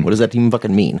gobbledygook. What does that even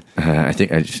fucking mean? I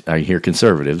think I hear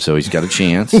conservative, so he's got a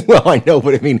chance. Well, I know,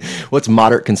 but what's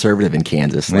moderate conservative in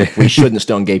Kansas? Like, we shouldn't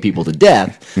stone gay people to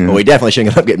death, but we definitely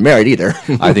shouldn't end up getting married either.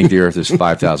 I think the earth is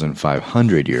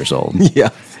 5,500 years old. Yeah.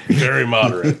 Very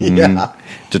moderate. Yeah.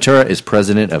 Turturro is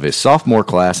president of his sophomore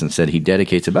class and said he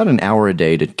dedicates about an hour a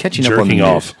day to catching up on the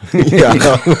off. Yeah,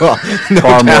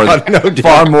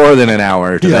 far more than an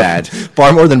hour to that.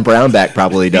 Far more than Brownback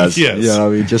probably does.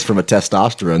 Yes. Just from a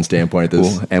testosterone standpoint.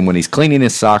 And when he's cleaning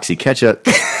his socks, he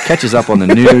catches up on the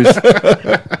news,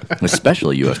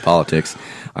 especially U.S. politics.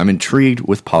 I'm intrigued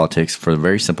with politics for a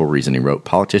very simple reason, he wrote.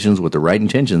 Politicians with the right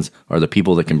intentions are the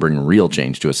people that can bring real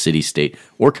change to a city, state,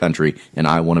 or country, and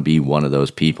I want to be one of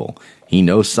those people. He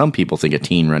knows some people think a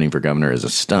teen running for governor is a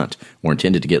stunt or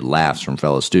intended to get laughs from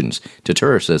fellow students.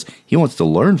 Turturro says he wants to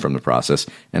learn from the process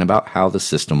and about how the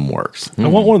system works. I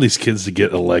want one of these kids to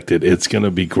get elected. It's going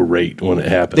to be great when it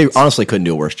happens. They honestly couldn't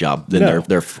do a worse job than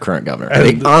their current governor.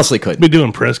 They honestly couldn't. Be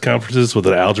doing press conferences with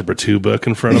an Algebra 2 book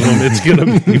in front of them. It's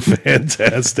going to be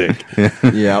fantastic.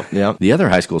 Yeah. The other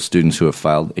high school students who have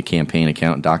filed a campaign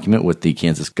account document with the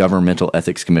Kansas Governmental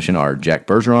Ethics Commission are Jack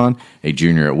Bergeron, a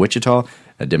junior at Wichita,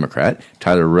 a Democrat,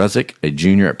 Tyler Ruzick, a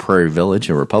junior at Prairie Village,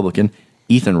 a Republican,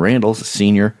 Ethan Randles, a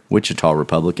senior, Wichita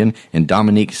Republican, and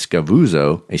Dominique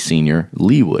Scavuzzo, a senior,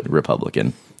 Leawood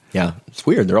Republican. Yeah, it's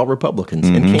weird. They're all Republicans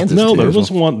in Kansas. No, too. there was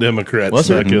one Democrat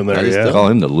stuck in there. They call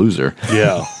him the loser.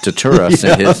 Yeah. Turturro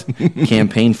sent his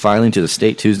campaign filing to the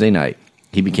state Tuesday night.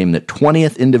 He became the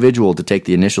 20th individual to take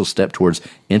the initial step towards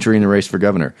entering the race for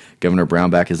governor. Governor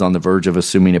Brownback is on the verge of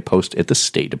assuming a post at the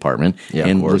State Department. Yeah,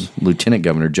 and Lieutenant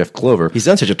Governor Jeff Clover. He's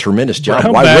done such a tremendous job.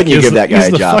 Brownback Why wouldn't you give that guy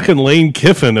a job? He's the fucking Lane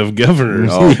Kiffin of governors.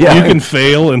 Oh, yeah. You can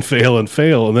fail and fail and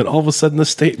fail, and then all of a sudden the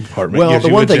State Department gives the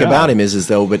you one a thing job. about him is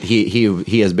though, but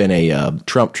he has been a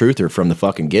Trump truther from the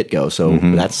fucking get-go. So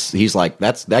that's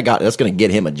going to get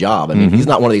him a job. I mean, he's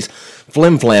not one of these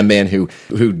flim-flam men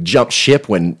who jumped ship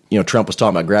when Trump was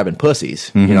talking about grabbing pussies.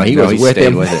 He was with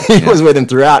him. He was with him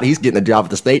throughout. He's getting a job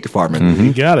at the State Department.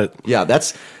 You got it. Yeah,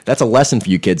 that's a lesson for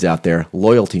you kids out there.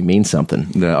 Loyalty means something.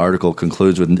 The article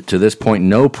concludes with, to this point,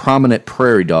 no prominent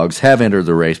prairie dogs have entered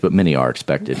the race, but many are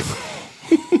expected.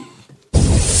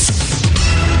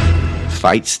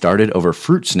 Fight started over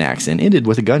fruit snacks and ended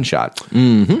with a gunshot.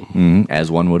 As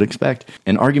one would expect.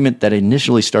 An argument that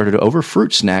initially started over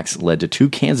fruit snacks led to two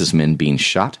Kansas men being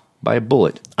shot by a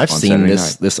bullet. I've seen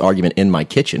this argument in my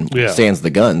kitchen. Yeah. Sans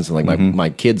the guns. Like my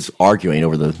kids arguing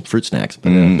over the fruit snacks. But,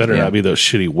 Better not be those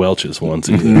shitty Welch's ones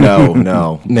either.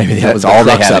 No. Maybe that was all the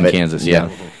they crux had of in it. Kansas.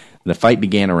 Yeah. The fight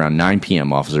began around 9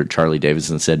 p.m. Officer Charlie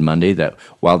Davidson said Monday that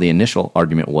while the initial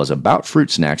argument was about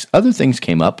fruit snacks, other things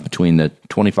came up between the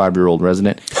 25-year-old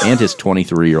resident and his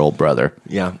 23-year-old brother.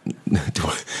 Yeah.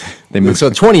 So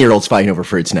 20-year-olds fighting over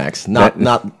fruit snacks. Not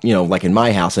like in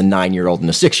my house, a 9-year-old and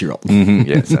a 6-year-old.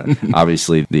 Yes.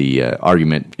 Obviously, the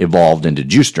argument evolved into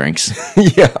juice drinks.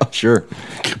 Yeah, sure.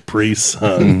 Capri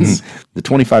Suns. The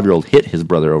 25-year-old hit his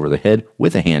brother over the head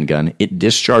with a handgun. It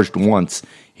discharged once,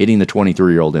 hitting the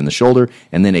 23-year-old in the shoulder,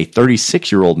 and then a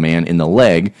 36-year-old man in the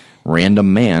leg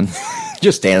random man.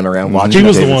 Just standing around watching. He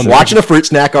was the one watching a fruit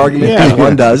snack argument. Yeah. As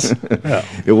one does. Yeah.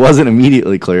 It wasn't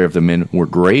immediately clear if the men were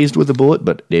grazed with a bullet,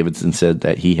 but Davidson said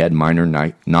that he had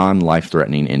minor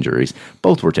non-life-threatening injuries.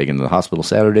 Both were taken to the hospital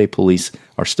Saturday. Police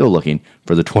are still looking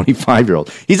for the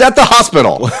 25-year-old. He's at the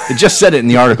hospital. It just said it in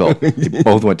the article. They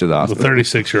both went to the The hospital.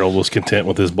 36-year-old was content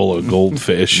with his bowl of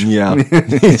goldfish. Yeah.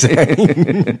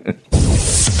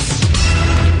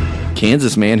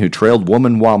 Kansas man who trailed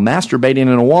woman while masturbating in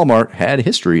a Walmart had a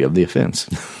history of the offense.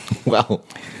 Well,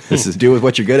 this is do with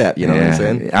what you're good at. You know what I'm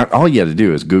saying? All you got to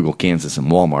do is Google Kansas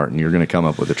and Walmart, and you're going to come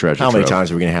up with a treasure How many trove.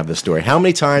 times are we going to have this story? How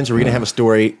many times are we going to have a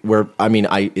story where, I mean,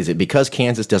 is it because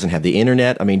Kansas doesn't have the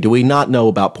internet? I mean, do we not know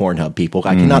about Pornhub, people?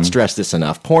 I cannot stress this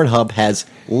enough. Pornhub has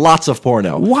lots of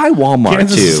porno. Why Walmart,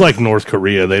 Kansas too? is like North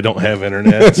Korea. They don't have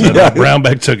internet. So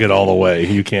Brownback took it all away.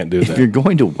 You can't do If that. you're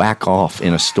going to whack off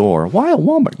in a store, why a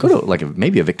Walmart? Go to like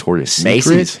maybe a Victoria's Secret.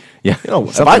 Macy's. Yeah. You know,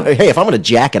 if I'm going to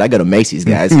jacket, I go to Macy's,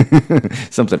 guys.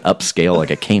 Something upscale like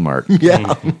a Kmart.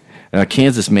 Yeah. A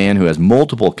Kansas man who has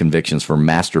multiple convictions for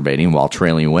masturbating while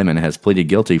trailing women has pleaded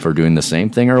guilty for doing the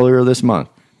same thing earlier this month.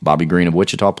 Bobby Green of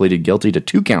Wichita pleaded guilty to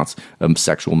 2 counts of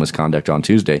sexual misconduct on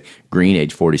Tuesday. Green,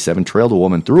 age 47, trailed a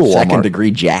woman through a Walmart.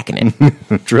 Second-degree jacking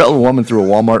it. Trailed a woman through a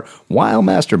Walmart while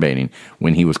masturbating.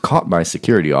 When he was caught by a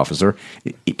security officer,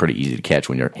 pretty easy to catch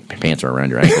when your pants are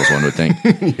around your ankles, one would think.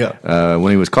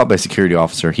 When he was caught by a security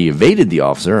officer, he evaded the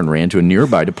officer and ran to a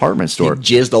nearby department store. He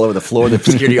jizzed all over the floor. The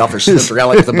security officer slipped around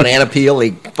like it's a banana peel. He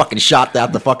fucking shot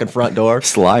out the fucking front door.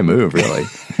 Sly move, really.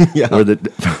 Yeah.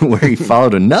 Where he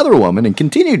followed another woman and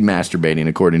continued masturbating,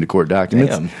 according to court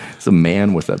documents. Damn. It's a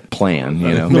man with a plan,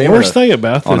 you know. The worst thing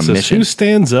about on this a is mission. who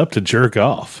stands up to jerk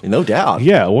off? No doubt.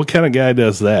 Yeah, what kind of guy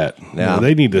does that? Yeah.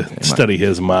 They need to study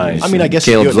his mind. I mean, I guess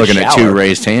Caleb's you do it in looking the at 2 shower.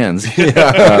 raised hands.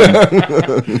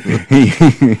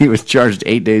 He was charged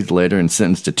 8 days later and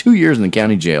sentenced to 2 years in the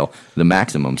county jail, the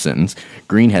maximum sentence.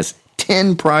 Green has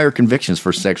 10 prior convictions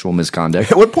for sexual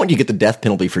misconduct. At what point do you get the death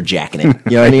penalty for jacking it?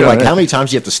 You know what I mean? Like, how many times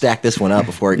do you have to stack this one up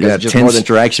before it goes just 10 more than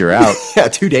strikes, you're out. Yeah,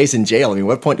 2 days in jail. I mean,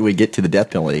 what point do we get to the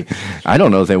death penalty? I don't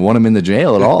know if they want him in the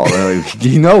jail at all.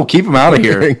 Keep him out of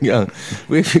here. Yeah.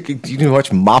 You know how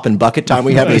much mop and bucket time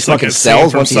we have in these It's like fucking a scene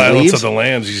cells from once he Silence leaves? of the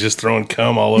Lambs. He's just throwing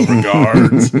cum all over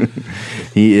guards.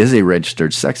 He is a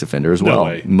registered sex offender as No well.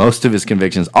 way. Most of his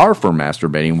convictions are for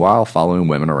masturbating while following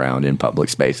women around in public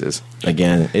spaces.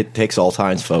 Again, it takes all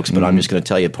times, folks, but I'm just going to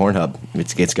tell you, Pornhub,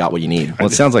 it's got what you need. Well,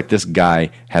 it sounds like this guy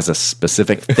has a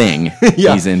specific thing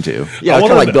Yeah. he's into. Yeah, I it's kind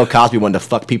wanna of like know- Bill Cosby wanted to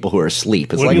fuck people who are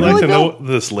asleep. It's Would like, you like really, to know Bill? what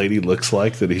this lady looks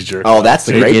like that he's jerking? Oh, that's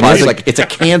the great It part. is It's like, it's a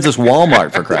Kansas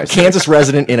Walmart, for Christ's sake. Kansas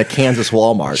resident in a Kansas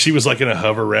Walmart. She was like in a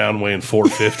hover round weighing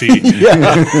 450.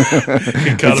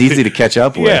 It's easy to catch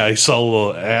up with. Yeah, I saw a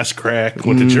little ass crack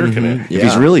with the jerking it. If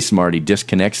he's really smart, he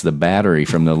disconnects the battery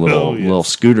from the little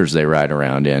scooters they ride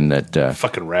around in. That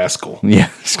Fucking rascal. yeah,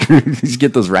 just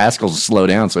get those rascals to slow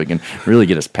down so he can really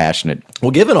get us passionate.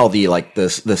 Well, given all the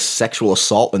the sexual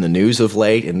assault in the news of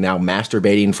late, and now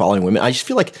masturbating, following women, I just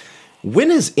feel like, when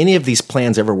has any of these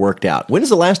plans ever worked out? When is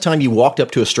the last time you walked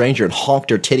up to a stranger and honked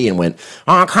her titty and went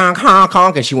honk honk honk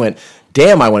honk, and she went,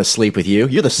 "Damn, I want to sleep with you.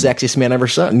 You're the sexiest man I ever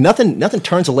saw." Nothing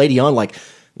turns a lady on like,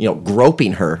 you know,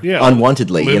 groping her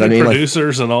unwantedly. Movie You know what I mean? Like,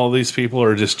 producers and all these people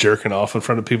are just jerking off in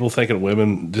front of people, thinking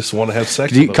women just want to have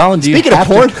sex. Do you- with them. Colin,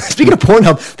 speaking of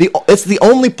Pornhub, it's the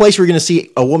only place we're going to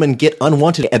see a woman get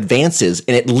unwanted advances,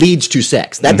 and it leads to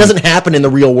sex. That doesn't happen in the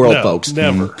real world, No, folks.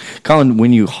 never. Colin,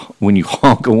 when you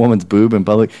honk a woman's boob in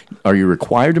public, are you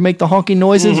required to make the honking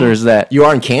noises, or is that You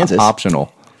are in Kansas.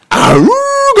 optional?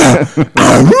 Aruga!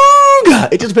 Aruga!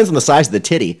 It just depends on the size of the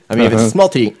titty. I mean, if it's a small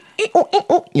titty,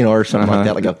 you know, or something like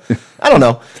that, like I don't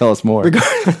know. Tell us more.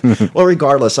 Well,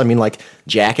 regardless, I mean, like,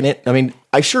 jacking it, I mean,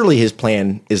 surely his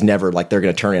plan is never like they're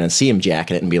going to turn in and see him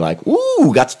jacking it and be like,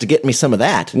 ooh, got to get me some of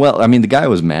that. Well, I mean, the guy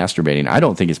was masturbating. I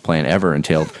don't think his plan ever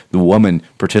entailed the woman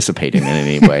participating in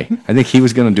any way. I think he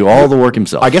was going to do all the work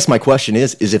himself. I guess my question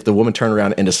is if the woman turned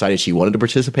around and decided she wanted to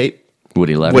participate, would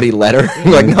he let her? would he let her?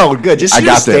 Like, no, good. Just I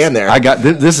got stand this. there. I got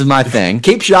this is my thing.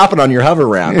 Keep shopping on your hover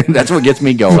round. That's what gets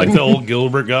me going. Like the old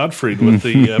Gilbert Gottfried with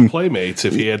the Playmates.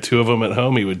 If he had 2 of them at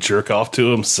home, he would jerk off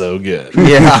to them so good.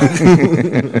 Yeah.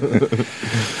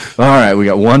 All right, we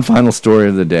got one final story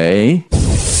of the day.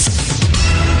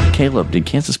 Caleb, did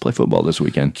Kansas play football this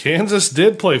weekend? Kansas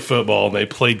did play football, and they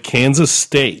played Kansas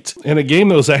State in a game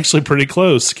that was actually pretty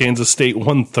close. Kansas State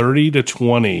won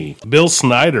 30-20. Bill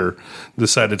Snyder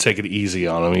decided to take it easy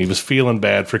on him. He was feeling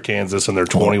bad for Kansas and their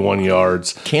 21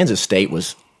 yards. Kansas State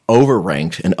was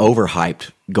overranked and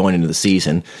overhyped going into the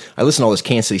season. I listen to all this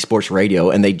Kansas City sports radio,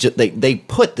 and they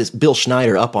put this Bill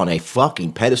Schneider up on a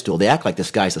fucking pedestal. They act like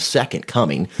this guy's the second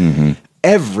coming. Mm-hmm.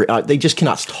 They just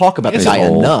cannot talk about the guy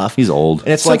enough. He's old. And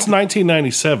it's since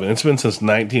 1997. It's been since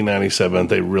 1997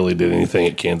 they really did anything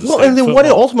at Kansas State. And then what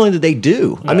ultimately did they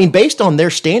do? Yeah. I mean, based on their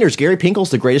standards, Gary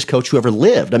Pinkel's the greatest coach who ever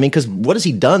lived. I mean, because what has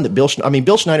he done that Bill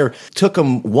Schneider took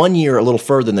him 1 year a little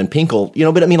further than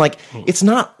Pinkel, but I mean, like, it's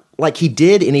not like he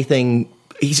did anything.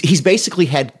 He's basically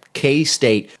had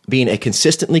K-State being a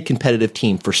consistently competitive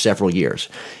team for several years.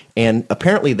 And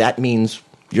apparently that means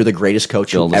you're the greatest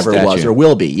coach who ever was or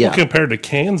will be. Yeah. Well, compared to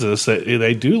Kansas,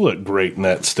 they do look great in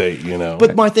that state,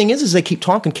 But my thing is they keep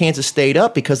talking Kansas State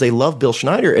up because they love Bill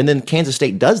Schneider, and then Kansas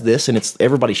State does this, and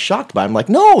everybody's shocked by it. I'm like,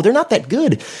 no, they're not that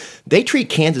good. They treat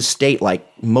Kansas State like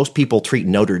most people treat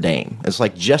Notre Dame. It's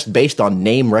like just based on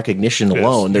name recognition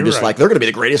alone, they're just like, they're going to be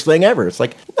the greatest thing ever. It's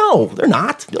like, no, they're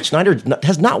not. Bill Schneider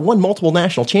has not won multiple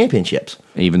national championships.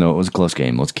 Even though it was a close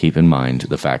game, let's keep in mind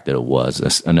the fact that it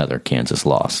was another Kansas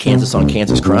loss. Kansas on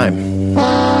Kansas crime.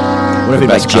 What if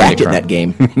anybody jacked in that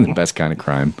game? The best kind of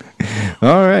crime.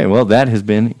 All right, well, that has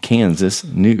been Kansas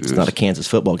News. It's not a Kansas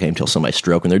football game until somebody's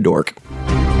stroking their dork.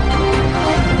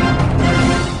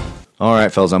 All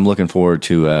right, fellas, I'm looking forward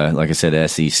to, like I said,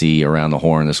 SEC around the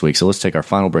horn this week. So let's take our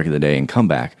final break of the day and come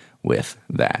back with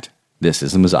that. This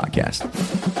is the Mazatcast.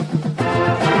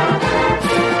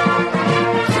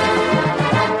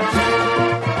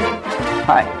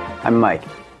 Hi, I'm Mike,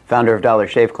 founder of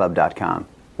DollarShaveClub.com.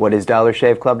 What is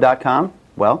DollarShaveClub.com?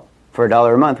 Well, for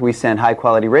 $1 a month, we send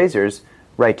high-quality razors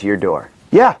right to your door.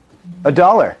 Yeah,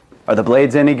 $1. Are the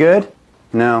blades any good?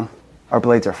 No, our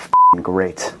blades are f***ing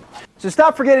great. So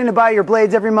stop forgetting to buy your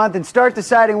blades every month and start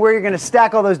deciding where you're going to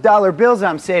stack all those dollar bills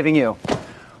I'm saving you.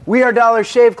 We are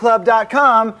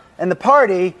DollarShaveClub.com, and the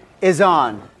party is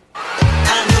on.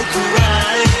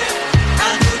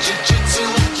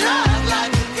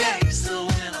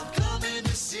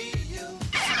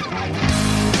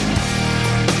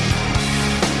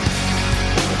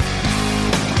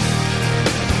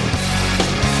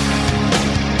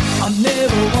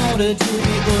 Never wanted to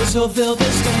be so filthy,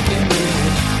 stinking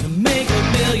rich, to make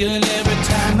 $1 million every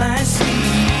time I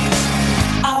sneeze.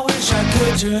 I wish I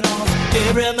could turn off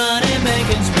every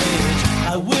money-making speech.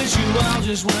 I wish you all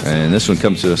just went. And this one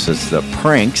comes to us as The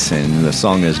Pranks, and the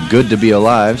song is Good to Be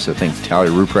Alive, so thank Tally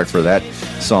Ruprecht for that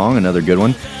song, another good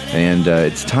one. And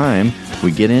it's time we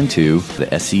get into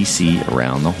the SEC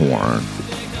Around the Horn.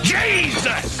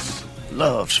 Jesus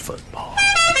loves football.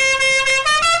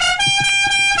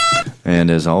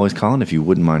 And as always, Colin, if you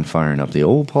wouldn't mind firing up the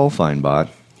old Paul Feinbot.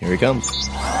 Here he comes.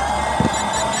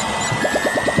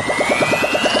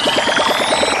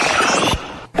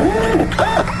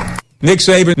 Nick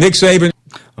Saban.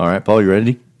 All right, Paul, you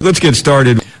ready? Let's get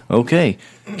started. Okay.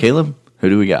 Caleb, who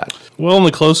do we got? Well, in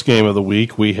the close game of the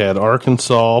week, we had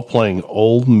Arkansas playing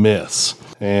Ole Miss.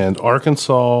 And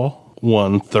Arkansas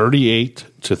won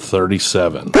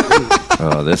 38-37.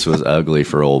 Oh, this was ugly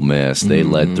for Ole Miss. They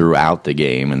led throughout the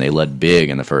game, and they led big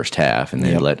in the first half, and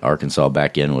they let Arkansas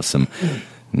back in with some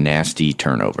nasty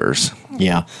turnovers.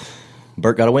 Yeah.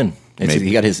 Burt got a win.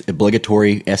 He got his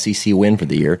obligatory SEC win for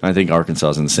the year. I think Arkansas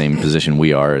is in the same position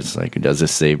we are. It's like, does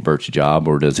this save Burt's job,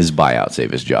 or does his buyout save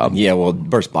his job? Yeah, well,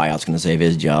 Burt's buyout's going to save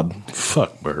his job.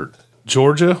 Fuck Burt.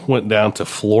 Georgia went down to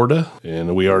Florida,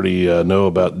 and we already know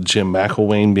about Jim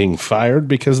McElwain being fired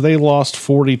because they lost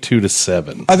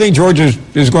 42-7. I think Georgia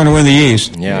is going to win the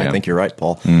East. Yeah, I think you're right,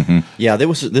 Paul. Mm-hmm. Yeah,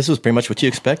 this was pretty much what you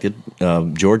expected.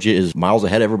 Georgia is miles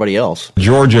ahead of everybody else.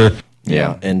 Georgia.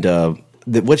 Yeah, and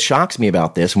what shocks me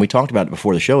about this, and we talked about it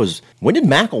before the show, is when did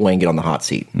McElwain get on the hot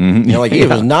seat? Mm-hmm. He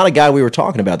was not a guy we were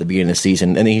talking about at the beginning of the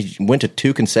season, and he went to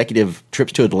 2 consecutive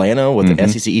trips to Atlanta with the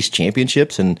SEC East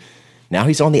championships, and now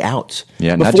he's on the outs.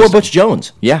 Yeah, before Butch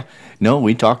Jones. Yeah. No,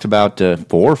 we talked about 4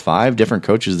 or 5 different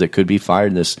coaches that could be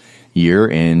fired this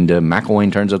year, and McElwain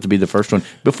turns out to be the first one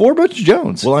before Butch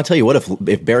Jones. Well, I'll tell you what,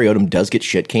 if Barry Odom does get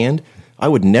shit canned, I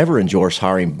would never endorse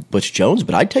hiring Butch Jones,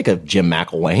 but I'd take a Jim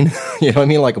McElwain. You know what I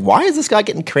mean? Like, why is this guy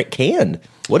getting canned?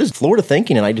 What is Florida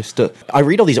thinking? And I just, I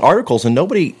read all these articles, and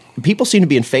people seem to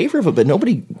be in favor of it, but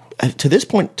nobody, to this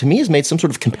point, to me, has made some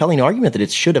sort of compelling argument that it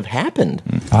should have happened.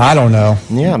 I don't know.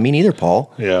 Yeah, me neither,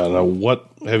 Paul. Yeah, now what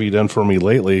have you done for me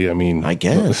lately? I mean, I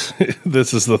guess.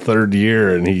 This is the 3rd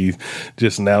year, and he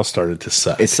just now started to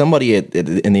suck. Is somebody in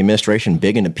the administration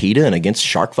big into PETA and against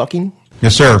shark fucking?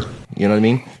 Yes, sir. You know what I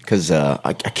mean? Because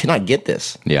I cannot get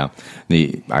this. Yeah.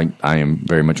 I am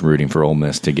very much rooting for Ole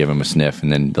Miss to give him a sniff,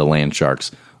 and then the land sharks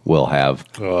will have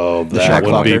the shot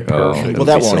would be clock. perfect. Well,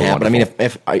 that be won't so happen. wonderful. I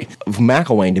mean, if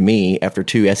McElwain to me after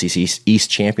 2 SEC East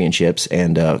championships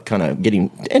and kind of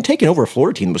taking over a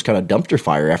Florida team that was kind of dumpster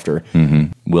fire after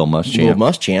Will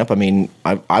Muschamp. I mean,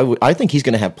 I think he's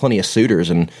going to have plenty of suitors,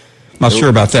 and Not sure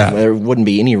about that. There wouldn't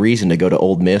be any reason to go to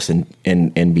Ole Miss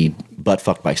and be butt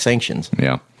fucked by sanctions.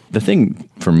 Yeah. The thing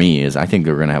for me is I think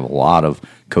they're going to have a lot of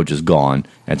coaches gone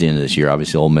at the end of this year.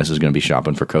 Obviously, Ole Miss is going to be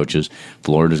shopping for coaches.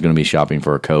 Florida's going to be shopping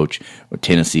for a coach.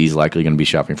 Tennessee's likely going to be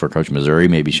shopping for a coach. Missouri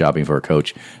may be shopping for a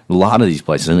coach. A lot of these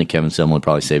places. I think Kevin Sumlin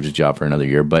probably saves his job for another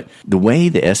year. But the way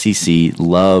the SEC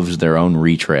loves their own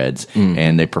retreads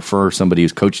and they prefer somebody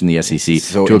who's coaching the SEC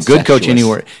to a good coach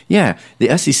anywhere. Yeah,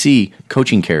 the SEC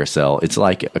coaching carousel, it's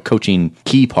like a coaching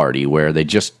key party where they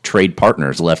just trade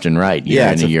partners left and right year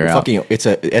in and year out. It's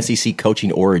a SEC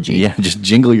coaching orgy. Yeah, just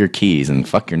jingle your keys and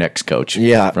fuck your next coach.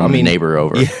 Yeah, from the neighbor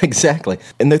over. Yeah, exactly.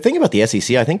 And the thing about the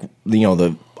SEC, I think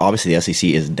obviously the SEC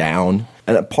is down,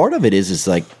 and a part of it is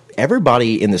like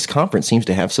everybody in this conference seems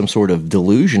to have some sort of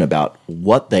delusion about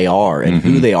what they are and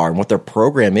who they are and what their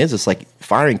program is. It's like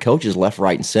firing coaches left,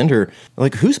 right, and center.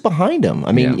 Like, who's behind them?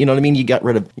 I mean, you know what I mean? You got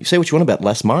rid of, you say what you want about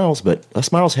Les Miles, but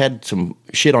Les Miles had some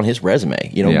shit on his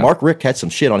resume. Mark Richt had some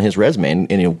shit on his resume,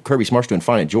 and Kirby Smart's doing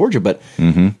fine at Georgia, but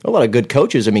a lot of good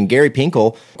coaches. I mean, Gary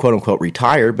Pinkel, quote unquote,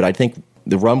 retired, but I think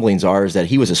the rumblings is that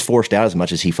he was as forced out as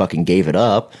much as he fucking gave it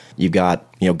up. You've got,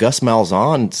 Gus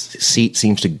Malzahn's seat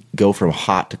seems to go from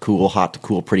hot to cool,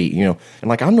 pretty, and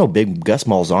like, I'm no big Gus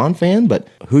Malzahn fan, but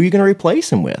who are you going to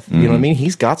replace him with? You know what I mean?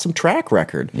 He's got some track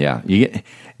record. Yeah. You get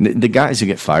the guys who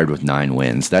get fired with 9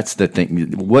 wins. That's the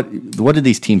thing. What do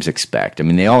these teams expect? I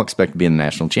mean, they all expect to be in the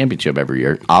national championship every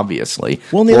year, obviously.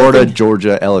 Well, Florida,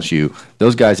 Georgia, LSU,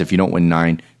 those guys, if you don't win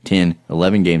 9, 10,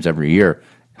 11 games every year,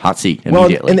 hot seat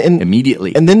immediately.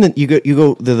 Immediately. And then you go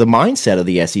the mindset of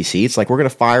the SEC. It's like, we're going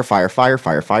to fire,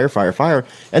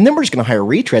 and then we're just going to hire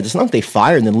retreads. It's not like they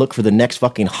fire and then look for the next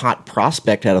fucking hot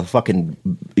prospect out of fucking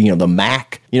the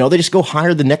MAC. They just go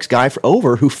hire the next guy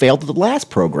over who failed at the last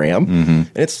program.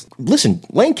 And listen,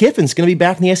 Lane Kiffin's going to be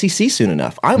back in the SEC soon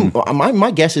enough.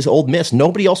 My guess is Ole Miss.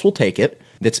 Nobody else will take it.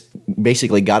 That's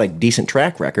basically got a decent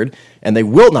track record, and they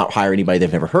will not hire anybody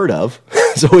they've never heard of.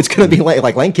 So it's going to be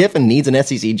like Lane Kiffin needs an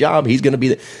SEC job. He's going to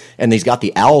be and he's got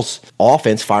the Owls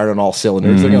offense fired on all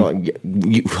cylinders. They're going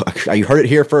to, you heard it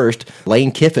here first.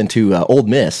 Lane Kiffin to Ole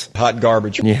Miss. Hot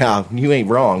garbage. Yeah, you ain't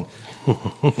wrong.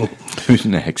 Who's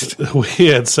next? We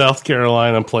had South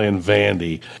Carolina playing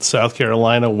Vandy. South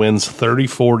Carolina wins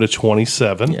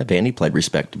 34-27. Yeah, Vandy played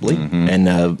respectably,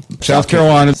 and South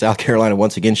Carolina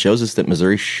once again shows us that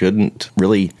Missouri shouldn't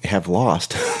really have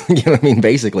lost. You know what I mean?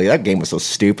 Basically, that game was so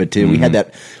stupid too. We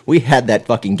had that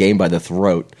fucking game by the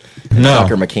throat. No.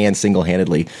 Tucker McCann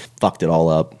single-handedly fucked it all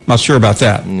up. Not sure about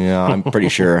that. Yeah, I'm pretty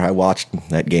sure. I watched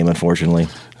that game, unfortunately.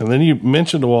 And then you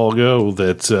mentioned a while ago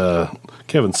that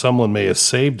Kevin Sumlin may have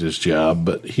saved his job,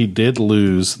 but he did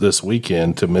lose this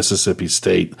weekend to Mississippi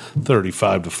State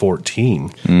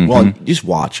 35-14. Well, just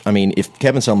watch. I mean, if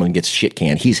Kevin Sumlin gets shit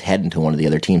canned, he's heading to one of the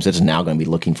other teams that's now going to be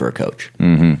looking for a coach.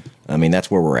 I mean,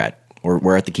 that's where we're at.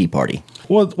 We're at the key party.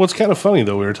 Well, what's kind of funny,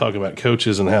 though, we were talking about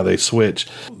coaches and how they switch.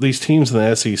 These teams in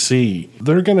the SEC,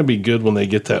 they're going to be good when they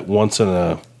get that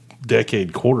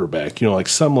once-in-a-decade quarterback. Like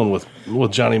someone with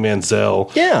Johnny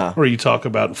Manziel. Yeah. Or you talk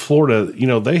about Florida,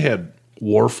 they had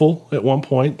Warfel at one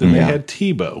point, then they had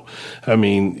Tebow. I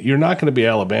mean, you're not going to be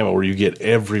Alabama where you get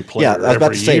every player I was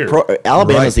about to say,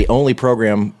 Alabama is the only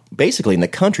program basically in the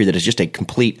country that is just a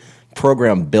complete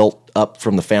program built up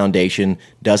from the foundation.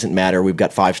 Doesn't matter. We've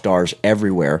got 5 stars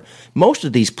everywhere. Most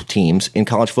of these teams in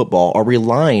college football are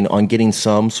relying on getting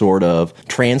some sort of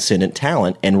transcendent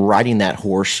talent and riding that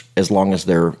horse as long as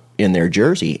they're in their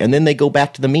jersey, and then they go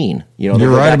back to the mean. You're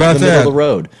right about to the that. Middle of the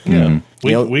road.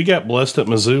 Yeah, we got blessed at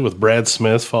Mizzou with Brad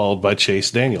Smith, followed by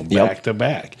Chase Daniel, back to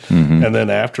back, and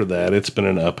then after that, it's been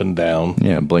an up and down.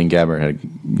 Yeah, Blaine Gabbert had a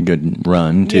good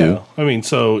run too. Yeah, I mean,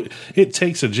 so it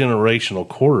takes a generational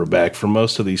quarterback for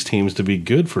most of these teams to be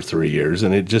good for 3 years,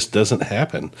 and it just doesn't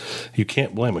happen. You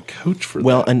can't blame a coach for that.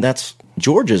 Well, and that's.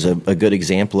 Georgia's a good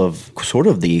example of sort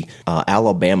of the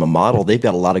Alabama model. They've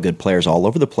got a lot of good players all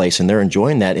over the place, and they're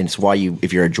enjoying that. And it's why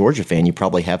if you're a Georgia fan, you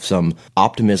probably have some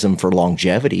optimism for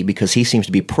longevity because he seems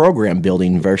to be program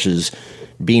building versus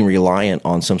being reliant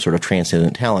on some sort of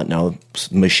transcendent talent. Now,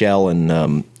 Michelle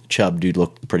and Chubb do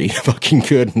look pretty fucking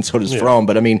good, and so does Fromm.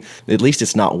 But I mean, at least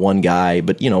it's not one guy.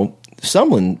 But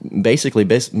Sumlin basically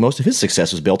most of his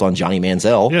success was built on Johnny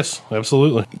Manziel. Yes,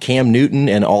 absolutely. Cam Newton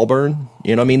and Auburn.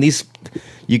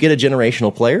 You get a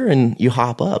generational player and you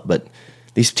hop up. But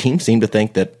these teams seem to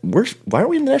think that why aren't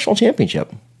we in the national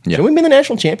championship? Yeah. Should we be the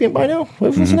national champion by now?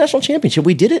 What was the national championship?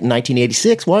 We did it in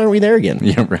 1986. Why aren't we there again?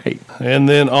 Yeah, right. And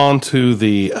then on to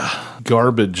the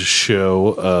garbage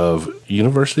show of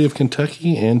University of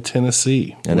Kentucky and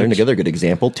Tennessee. And they're another good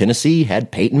example. Tennessee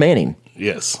had Peyton Manning.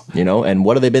 Yes. And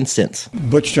what have they been since?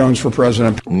 Butch Jones for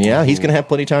president. Yeah, he's going to have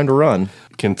plenty of time to run.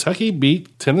 Kentucky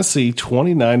beat Tennessee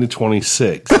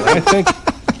 29-26. And I think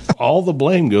all the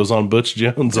blame goes on Butch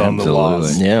Jones on the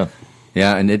loss. Yeah.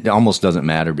 Yeah, and it almost doesn't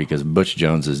matter because Butch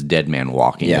Jones is dead man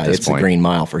walking at this it's point. a green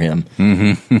mile for him.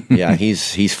 Mm-hmm. Yeah,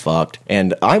 he's fucked.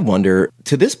 And I wonder,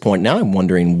 to this point, now I'm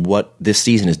wondering what this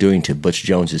season is doing to Butch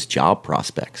Jones's job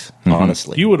prospects,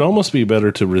 honestly. You would almost be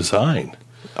better to resign.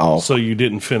 Oh. So you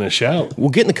didn't finish out. Well,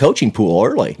 get in the coaching pool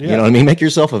early. Yeah. You know what I mean? Make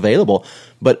yourself available.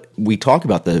 But we talk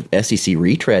about the SEC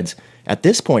retreads. At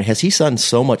this point, has he done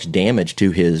so much damage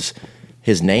to his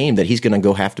name that he's going to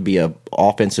go have to be a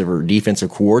offensive or defensive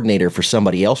coordinator for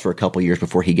somebody else for a couple of years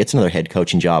before he gets another head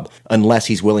coaching job, unless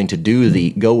he's willing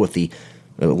to go with the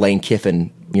Lane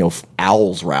Kiffin,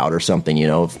 Owls route or something,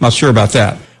 Not sure about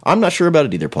that. I'm not sure about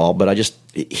it either, Paul, but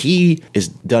he has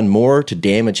done more to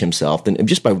damage himself than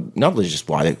just by, not just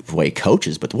by the way he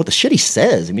coaches, but what the shit he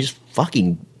says. I mean, just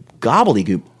fucking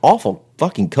gobbledygook, awful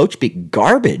fucking coach speak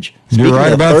garbage. Speaking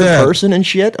right in the about third that. person and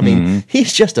shit. I mean,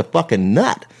 he's just a fucking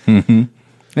nut. Mm-hmm.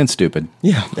 And stupid.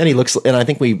 Yeah, and he looks, and I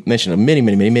think we mentioned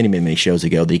many shows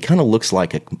ago that he kind of looks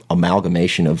like an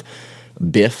amalgamation of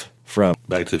Biff from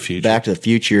Back to the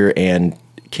Future and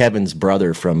Kevin's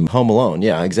brother from Home Alone.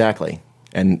 Yeah, exactly.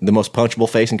 And the most punchable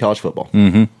face in college football.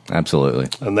 Mm-hmm. Absolutely.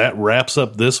 And that wraps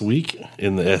up this week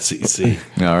in the SEC.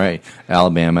 All right.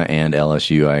 Alabama and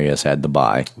LSU, I guess, had the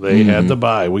bye. They had the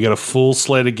bye. We got a full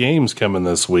slate of games coming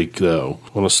this week, though.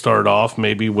 I want to start off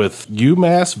maybe with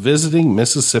UMass visiting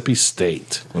Mississippi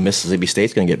State. Well, Mississippi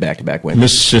State's going to get back-to-back wins.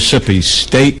 Mississippi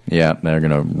State. Yeah, they're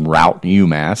going to rout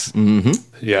UMass.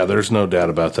 Mm-hmm. Yeah, there's no doubt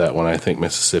about that one. I think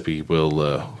Mississippi will.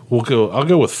 I'll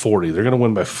go with 40. They're going to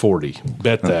win by 40.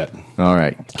 Bet that. All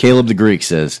right. Caleb the Greek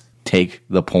says, take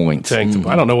the points. I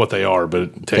don't know what they are,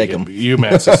 but take them. them.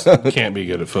 UMass can't be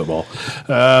good at football.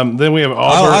 Then we have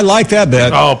Auburn. I like that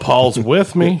bet. Oh, Paul's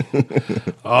with me.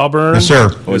 Auburn Yes,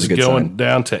 sir. Always is a good going sign.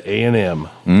 down to A&M.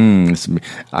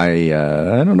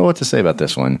 I don't know what to say about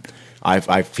this one.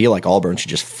 I feel like Auburn should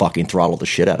just fucking throttle the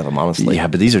shit out of them, honestly. Yeah,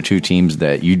 but these are two teams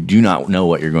that you do not know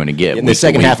what you're going to get. In the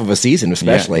second half of a season,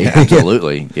 especially. Yeah,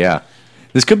 absolutely, yeah.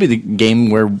 This could be the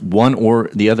game where one or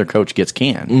the other coach gets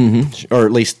canned. Mm-hmm. Or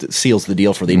at least seals the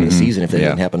deal for the end of the season if it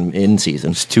didn't happen in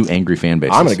season. It's two angry fan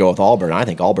bases. I'm going to go with Auburn. I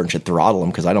think Auburn should throttle them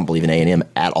because I don't believe in A&M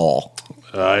at all.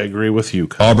 I agree with you,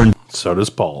 Kyle. Auburn. So does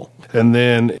Paul. And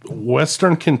then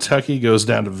Western Kentucky goes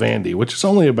down to Vandy, which is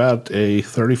only about a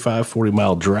 35,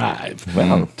 40-mile drive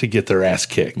to get their ass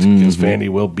kicked because Vandy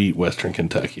will beat Western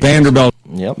Kentucky. Vanderbilt.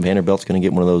 Yep, Vanderbilt's going to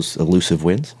get one of those elusive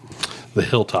wins. The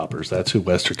Hilltoppers, that's who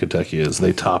Western Kentucky is.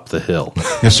 They top the hill.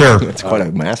 Yes, sir. It's quite a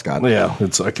mascot. Yeah,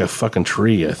 it's like a fucking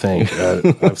tree, I think.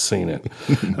 I've seen it.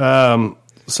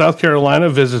 South Carolina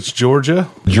visits Georgia.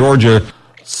 Georgia.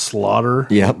 Slaughter.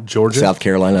 Yep. Georgia. South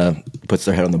Carolina puts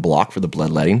their head on the block for the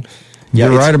bloodletting. You're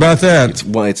right about that.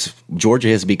 It's Georgia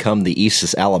has become the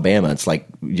East's Alabama. It's like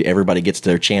everybody gets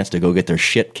their chance to go get their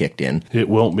shit kicked in. It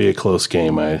won't be a close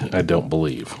game, I don't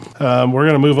believe. We're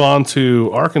going to move on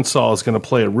to Arkansas is going to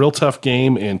play a real tough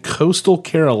game in Coastal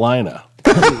Carolina.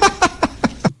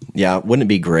 Yeah, wouldn't it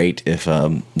be great if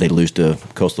they lose to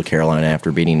Coastal Carolina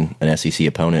after beating an SEC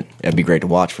opponent? It'd be great to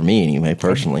watch for me anyway,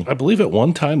 personally. I believe at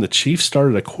one time the Chiefs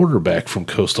started a quarterback from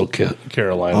Coastal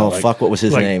Carolina. Oh, fuck, what was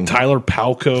his name? Tyler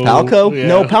Palco. Palco? Yeah.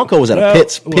 No, Palco was at a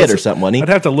Pitt or something, wasn't he? I'd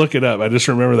have to look it up. I just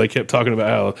remember they kept talking about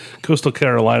how Coastal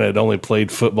Carolina had only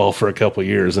played football for a couple of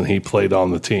years and he played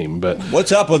on the team. But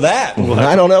What's up with that?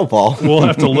 I don't know, Paul. We'll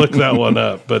have to look that one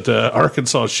up. But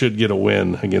Arkansas should get a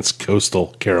win against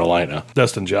Coastal Carolina.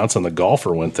 Dustin Johnson, the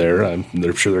golfer, went there.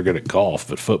 They're sure they're good at golf,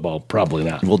 but football, probably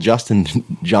not. Will Justin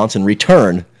Johnson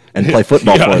return and play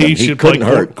football for them? He should couldn't play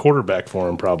hurt. quarterback for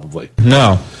him, probably.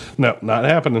 No, not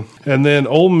happening. And then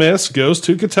Ole Miss goes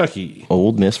to Kentucky.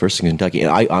 Ole Miss versus Kentucky.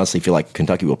 And I honestly feel like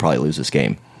Kentucky will probably lose this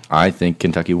game. I think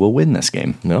Kentucky will win this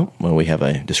game. No? Well, we have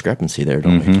a discrepancy there,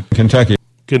 don't we? Kentucky.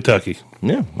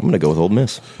 Yeah, I'm going to go with Ole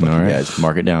Miss. All right, guys,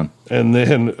 mark it down. And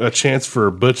then a chance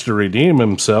for Butch to redeem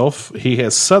himself. He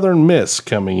has Southern Miss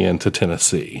coming into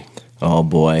Tennessee. Oh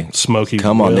boy, Smokey!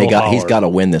 Come on, he's got to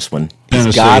win this one.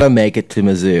 He's got to make it to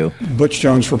Mizzou. Butch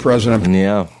Jones for president.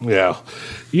 Yeah.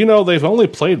 They've only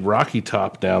played Rocky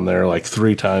Top down there like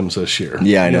 3 times this year.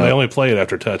 Yeah, I know. They only play it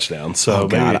after touchdown. So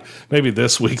maybe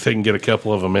this week they can get a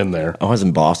couple of them in there. I was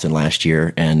in Boston last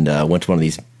year and went to one of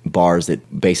these bars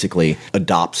that basically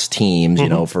adopts teams,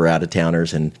 for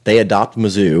out-of-towners. And they adopt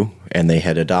Mizzou, and they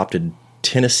had adopted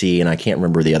Tennessee, and I can't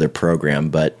remember the other program,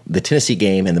 but the Tennessee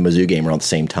game and the Mizzou game were on the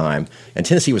same time. And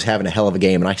Tennessee was having a hell of a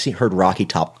game, and I heard Rocky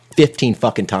Top 15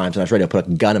 fucking times, and I was ready to put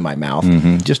a gun in my mouth.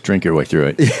 Just drink your way through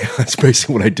it. Yeah, that's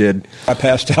basically what I did. I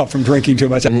passed out from drinking too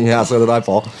much. Yeah, so did I,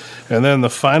 Paul. And then the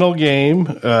final game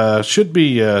should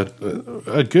be a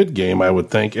good game, I would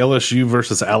think. LSU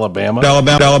versus Alabama.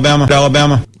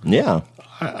 Alabama. Yeah.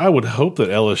 I would hope that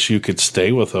LSU could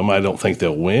stay with them. I don't think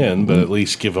they'll win, but at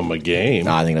least give them a game.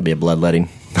 No, I think that'd be a bloodletting.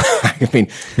 I mean,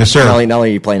 yes, sir. Not only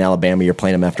are you playing Alabama, you're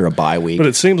playing them after a bye week. But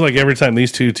it seems like every time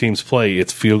these two teams play,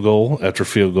 it's field goal after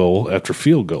field goal after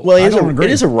field goal. Well, it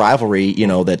is a rivalry,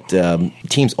 that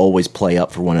teams always play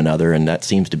up for one another, and that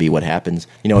seems to be what happens.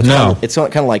 It's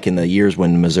kind of like in the years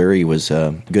when Missouri was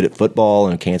good at football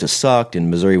and Kansas sucked, and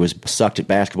Missouri sucked at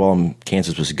basketball and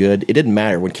Kansas was good. It didn't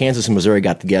matter. When Kansas and Missouri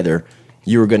got together,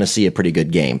 you were going to see a pretty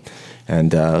good game. And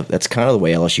that's kind of the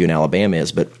way LSU and Alabama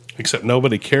is. But except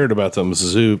nobody cared about the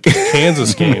Mizzou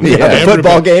Kansas game.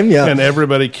 Football game, yeah. And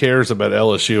everybody cares about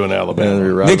LSU and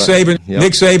Alabama. Nick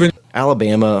Saban.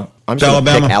 Alabama. I'm just going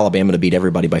to pick Alabama to beat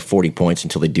everybody by 40 points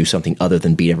until they do something other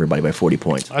than beat everybody by 40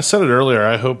 points. I said it earlier.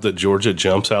 I hope that Georgia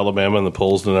jumps Alabama in the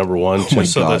polls to number 1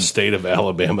 just so the state of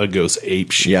Alabama goes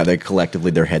ape shit. Yeah,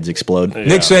 their heads explode. Yeah,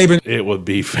 Nick Saban. It would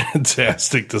be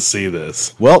fantastic to see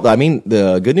this. Well, I mean,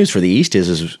 the good news for the East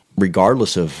is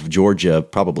regardless of Georgia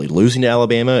probably losing to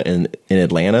Alabama in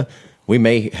Atlanta, we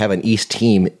may have an East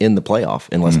team in the playoff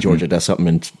unless Georgia does something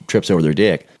and trips over their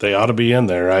dick. They ought to be in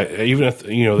there. Even if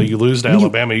you lose to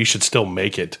Alabama, you should still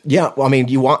make it. Yeah, well,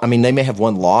 I mean, they may have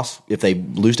one loss if they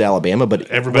lose to Alabama, but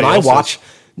everybody when I watch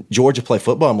Georgia play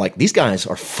football, I'm like, these guys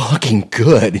are fucking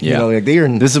good. Yeah.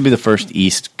 This will be the first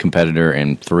East competitor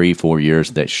in 3-4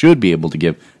 years that should be able to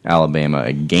give Alabama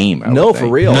a game. No, for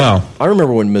real. No. I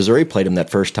remember when Missouri played them that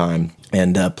first time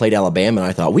and played Alabama, and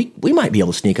I thought, we might be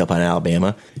able to sneak up on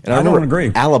Alabama. And I don't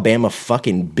agree. Alabama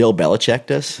fucking Bill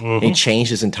Belichicked us. And he changed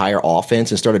his entire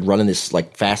offense and started running this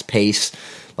like fast pace,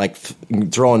 like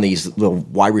throwing these little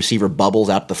wide receiver bubbles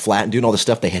out the flat and doing all this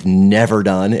stuff they had never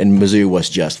done. And Mizzou was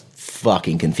just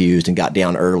fucking confused and got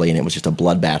down early, and it was just a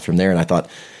bloodbath from there. And I thought,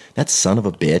 that son of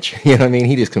a bitch. You know what I mean?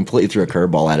 He just completely threw a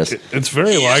curveball at us. It's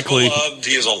very likely.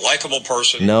 He is a likable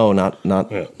person. No.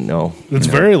 It's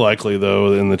very likely,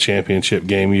 though, in the championship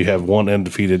game, you have one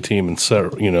undefeated team and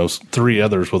 3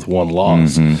 others with 1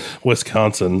 loss.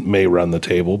 Wisconsin may run the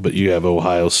table, but you have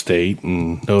Ohio State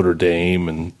and Notre Dame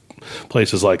and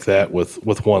places like that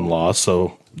with 1 loss.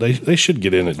 So they should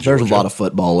get in at Georgia. There's a lot of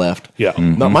football left. Yeah.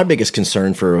 My biggest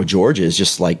concern for Georgia is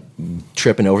just like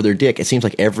tripping over their dick. It seems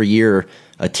like every year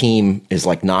a team is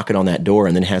like knocking on that door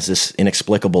and then has this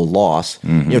inexplicable loss.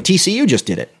 TCU just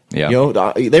did it. Yeah.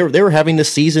 They were having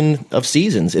this season of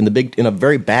seasons in a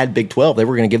very bad Big 12. They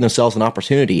were going to give themselves an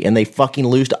opportunity, and they fucking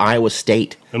lose to Iowa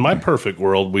State. In my perfect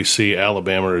world, we see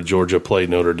Alabama or Georgia play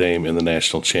Notre Dame in the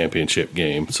national championship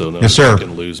game, so Notre Dame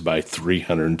can lose by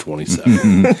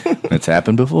 327. That's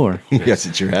happened before. Yes,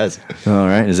 it sure has. All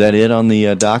right, is that it on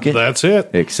the docket? That's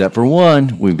it. Except for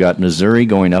one, we've got Missouri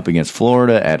going up against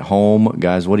Florida at home.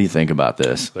 Guys, what do you think about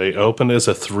this? They opened as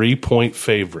a 3-point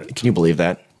favorite. Can you believe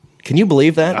that? Can you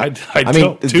believe that? I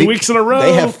mean, 2 weeks in a row.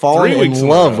 They have fallen in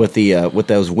love with with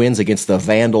those wins against the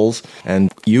Vandals and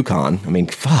UConn. I mean,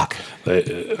 fuck.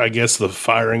 I guess the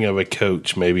firing of a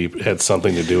coach maybe had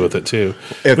something to do with it too.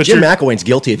 If Jim McElwain's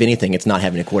guilty of anything, it's not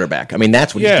having a quarterback. I mean,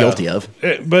 that's what he's guilty of.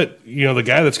 But the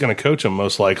guy that's going to coach him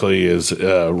most likely is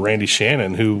Randy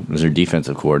Shannon, who was their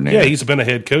defensive coordinator. Yeah, he's been a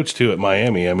head coach too at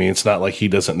Miami. I mean, it's not like he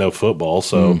doesn't know football,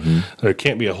 so there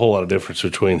can't be a whole lot of difference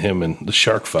between him and the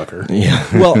shark fucker. Yeah.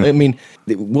 Well, I mean,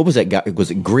 what was that guy? Was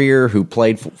it Greer who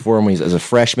played for him as a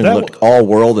freshman? Looked all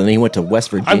world, and then he went to West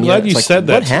Virginia. I'm glad you said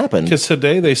that. What happened? Because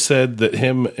today they said that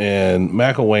him and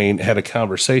McElwain had a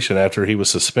conversation after he was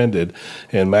suspended,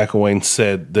 and McElwain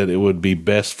said that it would be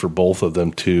best for both of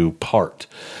them to part.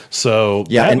 So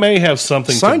that may have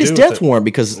something to do with it. Signed his death warrant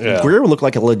because Greer looked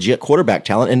like a legit quarterback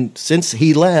talent, and since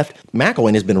he left,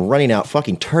 McElwain has been running out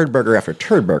fucking turd burger after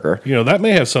turd burger. That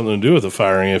may have something to do with the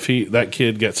firing. If that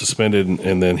kid gets suspended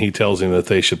and then he tells him that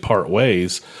they should part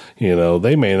ways,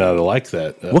 they may not have liked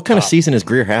that. What kind of season is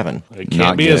Greer having? It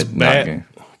can't be as bad.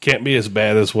 Can't be as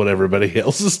bad as what everybody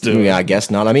else is doing. Yeah, I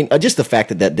guess not. I mean, just the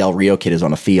fact that Del Rio kid is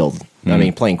on the field. I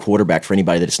mean, playing quarterback for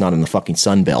anybody that's not in the fucking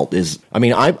Sun Belt is. I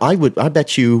mean, I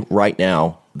bet you right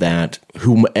now that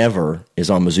whomever is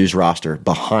on Mizzou's roster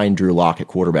behind Drew Lock at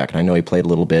quarterback, and I know he played a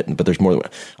little bit, but there's more.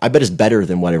 I bet it's better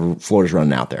than whatever Florida's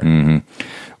running out there. Mm-hmm.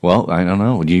 Well, I don't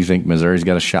know. Do you think Missouri's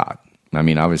got a shot? I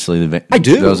mean, obviously, I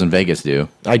do. Those in Vegas do.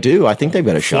 I do. I think they've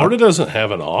got a shot. Florida doesn't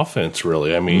have an offense,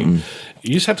 really. I mean,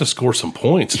 you just have to score some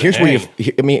points. Here's where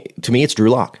to me, it's Drew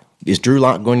Lock. Is Drew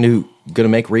Lock going to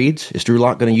make reads? Is Drew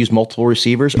Lock going to use multiple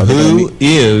receivers? Who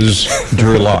is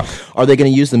Drew Lock? Are they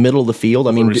going to use the middle of the field?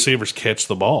 I mean, the receivers catch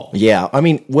the ball. Yeah, I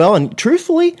mean, well, and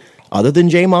truthfully, other than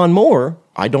Jamon Moore,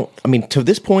 to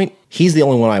this point, he's the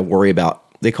only one I worry about.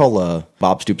 They call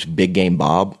Bob Stoops Big Game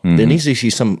Bob. There needs to be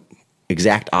some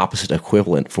exact opposite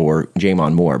equivalent for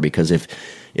Jamon Moore, because if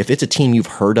it's a team you've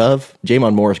heard of,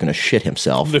 Jamon Moore is going to shit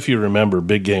himself. But if you remember,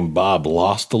 Big Game Bob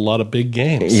lost a lot of big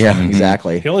games. Yeah,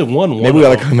 exactly. He only won one.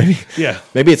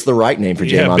 Maybe it's the right name for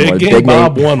Jamon Moore. Big Game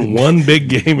Bob won one big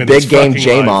game in Big his Game fucking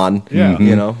Jamon. life. Yeah.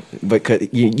 You know,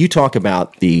 but you talk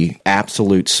about the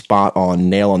absolute spot on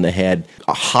nail on the head,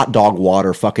 a hot dog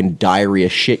water, fucking diarrhea,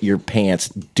 shit your pants,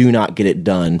 do not get it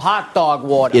done. Hot dog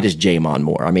water. It is Jamon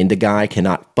Moore. I mean, the guy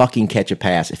cannot fucking catch a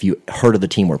pass if you heard of the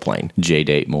team we're playing.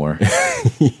 J-Date Moore.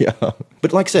 Yeah.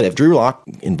 But like I said, if Drew Lock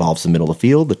involves the middle of the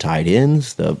field, the tight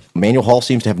ends, the Manuel Hall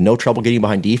seems to have no trouble getting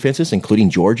behind defenses, including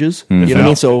George's. You know what I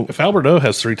mean? So if Alberto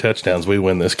has 3 touchdowns, we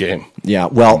win this game. Yeah.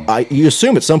 Well, you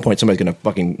assume at some point somebody's going to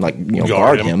fucking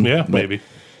guard him. Yeah, maybe.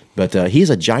 But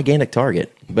he's a gigantic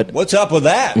target. But what's up with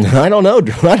that? I don't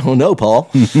know, Paul.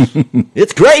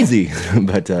 It's crazy.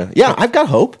 But yeah, I've got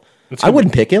hope. I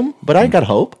wouldn't pick him, but I got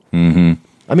hope. Mm-hmm.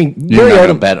 I mean, You're not going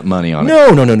to bet money on it.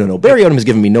 No. Barry Odom has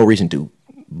given me no reason to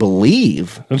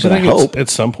believe. Don't you think it's at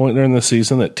some point during the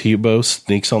season that Tebow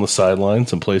sneaks on the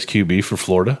sidelines and plays QB for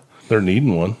Florida? They're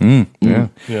needing one. Yeah.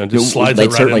 Just slides They'd it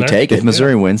right certainly in there. take it. If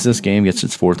Missouri wins this game, gets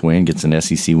its 4th win, gets an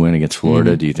SEC win against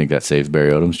Florida, do you think that saves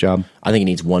Barry Odom's job? I think he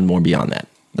needs one more beyond that.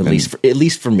 At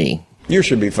least for me. You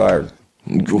should be fired.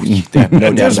 No At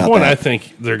doubt this about point, that. I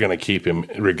think they're going to keep him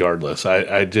regardless.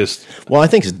 I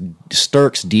think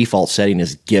Sturck's default setting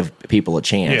is give people a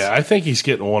chance. Yeah, I think he's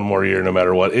getting one more year no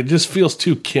matter what. It just feels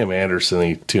too Kim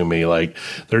Anderson-y to me. Like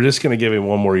they're just going to give him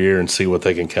one more year and see what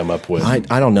they can come up with. I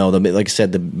don't know. Like I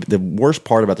said, the worst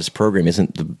part about this program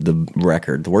isn't the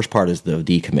record. The worst part is the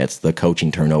decommits, the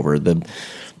coaching turnover,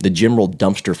 the general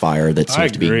dumpster fire that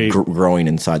seems to be growing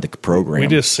inside the program. We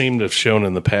just seem to have shown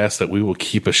in the past that we will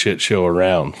keep a shit show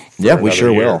around. Yeah, we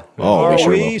sure will. Are we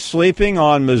sure we sleeping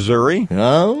on Missouri?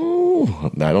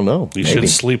 Oh, I don't know. You should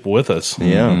sleep with us.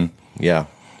 Yeah, yeah.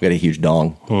 We got a huge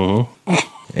dong.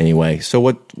 Anyway, so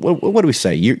what do we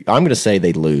say? I'm going to say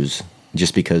they lose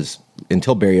just because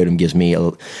until Barry Odom gives me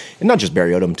and not just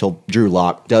Barry Odom, until Drew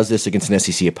Lock does this against an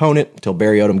SEC opponent, until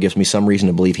Barry Odom gives me some reason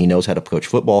to believe he knows how to coach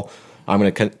football, I'm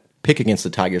going to pick against the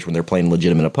Tigers when they're playing a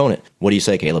legitimate opponent. What do you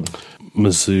say, Caleb?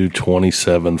 Mizzou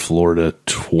 27, Florida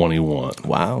 21.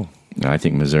 Wow. I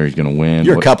think Missouri's going to win.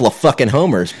 You're a couple of fucking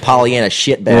homers, Pollyanna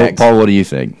shitbags. Well, Paul, what do you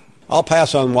think? I'll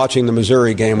pass on watching the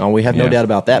Missouri game. Oh, we have no doubt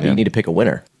about that, but you need to pick a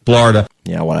winner. Florida.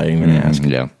 Yeah, what I didn't even ask.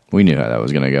 Yeah, we knew how that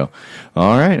was going to go.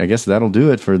 All right, I guess that'll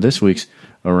do it for this week's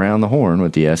Around the Horn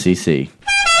with the SEC.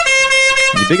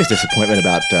 The biggest disappointment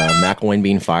about McElwain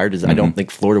being fired is I don't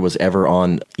think Florida was ever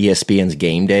on ESPN's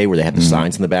game day where they had the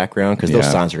signs in the background, because those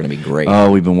signs are going to be great.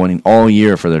 Oh, we've been wanting all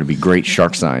year for there to be great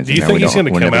shark signs. Do you think he's going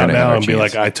to come out now and be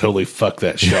like, I totally fucked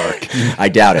that shark? I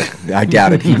doubt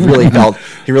it. He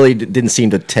really didn't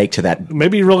seem to take to that.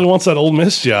 Maybe he really wants that Ole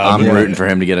Miss job. I'm rooting for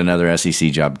him to get another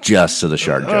SEC job just so the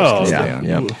shark jokes can stay on.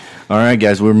 Yeah. All right,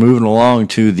 guys, we're moving along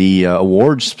to the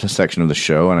awards section of the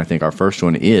show, and I think our first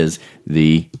one is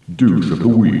the Douche of the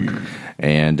Week.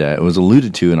 And it was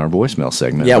alluded to in our voicemail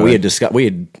segment. Yeah, we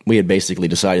had basically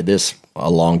decided this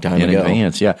a long time in ago.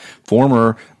 Advance, yeah.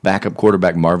 Former backup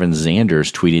quarterback Marvin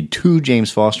Zanders tweeted to James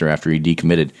Foster after he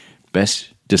decommitted,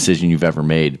 "Best decision you've ever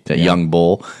made." That young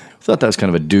bull. Thought that was kind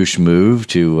of a douche move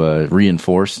to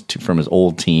reinforce from his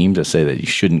old team to say that he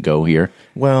shouldn't go here.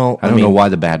 Well, I don't know why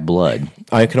the bad blood.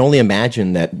 I can only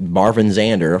imagine that Marvin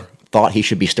Zander thought he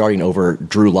should be starting over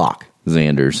Drew Lock.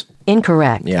 Zanders.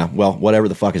 Incorrect. Yeah, well, whatever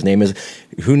the fuck his name is,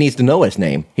 who needs to know his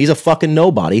name? He's a fucking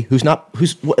nobody who's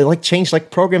like changed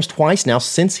like programs twice now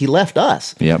since he left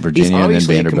us. Yeah, Virginia He's and then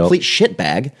obviously Vanderbilt. a complete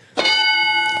shitbag.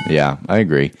 Yeah, I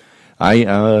agree. I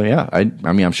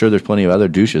mean, I'm sure there's plenty of other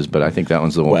douches, but I think that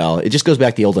one's the one. Well, it just goes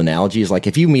back to the old analogy. Is like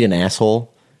if you meet an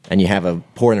asshole and you have a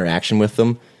poor interaction with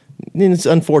them, then it's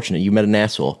unfortunate you met an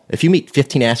asshole. If you meet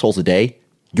 15 assholes a day,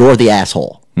 you're the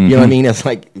asshole. You know what I mean? It's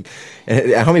like,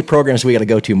 how many programs we got to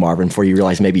go to, Marvin, before you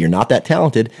realize maybe you're not that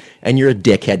talented and you're a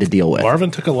dickhead to deal with?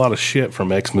 Marvin took a lot of shit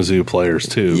from ex-Mizzou players,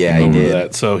 too. Yeah, he did.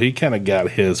 That. So he kind of got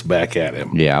his back at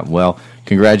him. Yeah, well,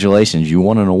 congratulations. You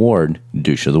won an award,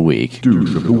 Douche of the Week.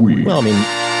 Douche of the Week. Well, I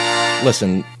mean,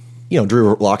 listen,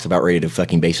 Drew Lock's about ready to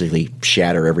fucking basically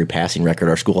shatter every passing record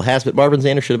our school has, but Marvin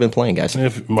Zander should have been playing, guys.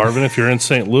 If you're in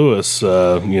St. Louis,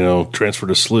 transfer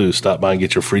to SLU, stop by and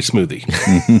get your free smoothie.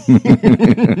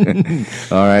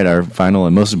 All right, our final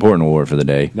and most important award for the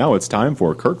day. Now it's time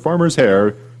for Kirk Farmer's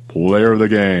Hair Player of the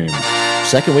Game.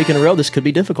 Second week in a row, this could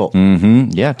be difficult.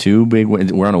 Yeah, 2 big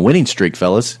wins. We're on a winning streak,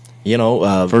 fellas.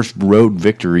 First road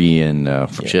victory in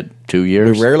 2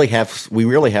 years. We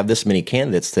rarely have this many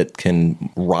candidates that can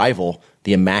rival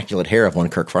the immaculate hair of one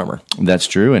Kirk Farmer. That's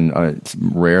true, and it's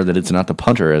rare that it's not the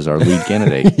punter as our lead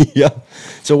candidate. Yeah.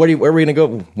 So where are we going to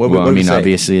go?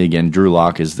 Obviously, again, Drew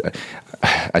Lock is.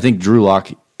 I think Drew Lock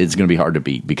is going to be hard to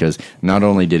beat because not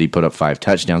only did he put up 5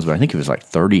 touchdowns, but I think it was like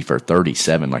 30 for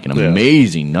 37, like an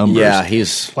amazing number. Yeah,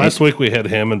 last week we had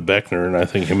him and Beckner, and I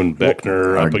think him and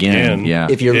Beckner up again. Yeah,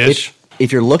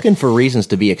 if you're looking for reasons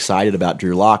to be excited about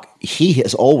Drew Lock, he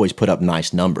has always put up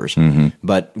nice numbers.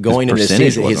 But going into this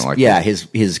season,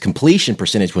 his completion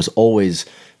percentage was always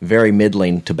very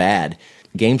middling to bad.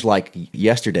 Games like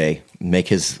yesterday make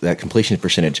that completion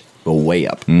percentage go way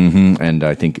up. And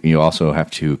I think you also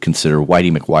have to consider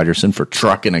Whitey McWiderson for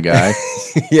trucking a guy.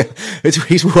 Yeah,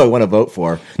 he's who I want to vote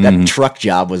for. That truck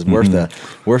job was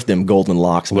worth them golden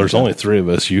locks. Well, there's only 3 of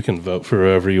us. You can vote for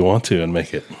whoever you want to and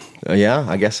make it. Yeah,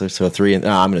 I guess so. 3.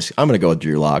 I'm gonna go with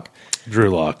Drew Lock.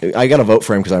 Drew Lock. I got to vote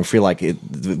for him because I feel like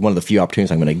one of the few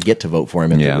opportunities I'm going to get to vote for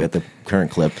him at the current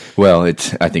clip. Well, I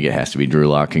think it has to be Drew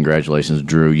Lock. Congratulations,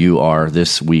 Drew. You are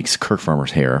this week's Kirk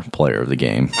Farmer's Hair Player of the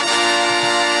Game.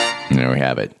 And there we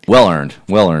have it. Well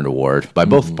earned award by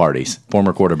both parties.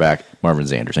 Former quarterback Marvin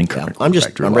Zanders and current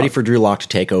quarterback Drew I'm Lock. ready for Drew Lock to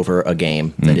take over a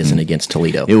game that isn't against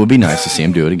Toledo. It would be nice to see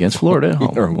him do it against Florida.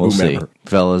 We'll see, whomever.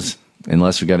 fellas.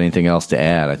 Unless we got anything else to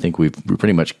add, I think we've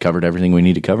pretty much covered everything we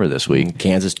need to cover this week.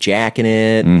 Kansas jacking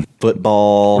it,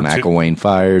 football. McElwain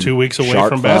fired. 2 weeks away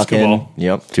from basketball.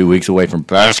 Yep. 2 weeks away from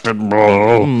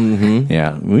basketball.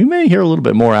 Yeah, we may hear a little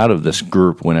bit more out of this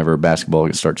group whenever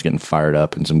basketball starts getting fired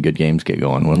up and some good games get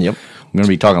going. Well, yep. We're going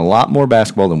to be talking a lot more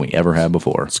basketball than we ever have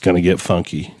before. It's going to get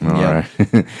funky. All right.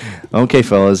 Okay,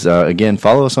 fellas. Again,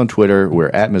 follow us on Twitter. We're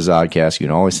at Mazodcast. You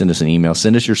can always send us an email.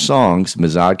 Send us your songs,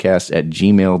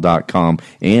 mazodcast@gmail.com.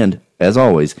 And, as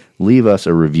always, leave us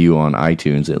a review on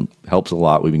iTunes. It helps a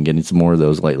lot. We've been getting some more of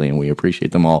those lately, and we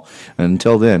appreciate them all. And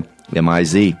until then,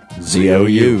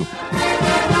 MIZZOU.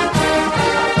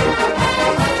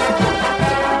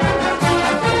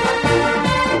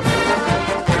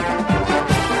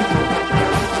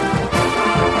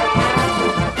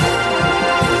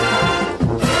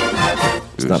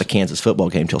 It's not a Kansas football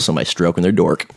game until somebody's stroking their dork.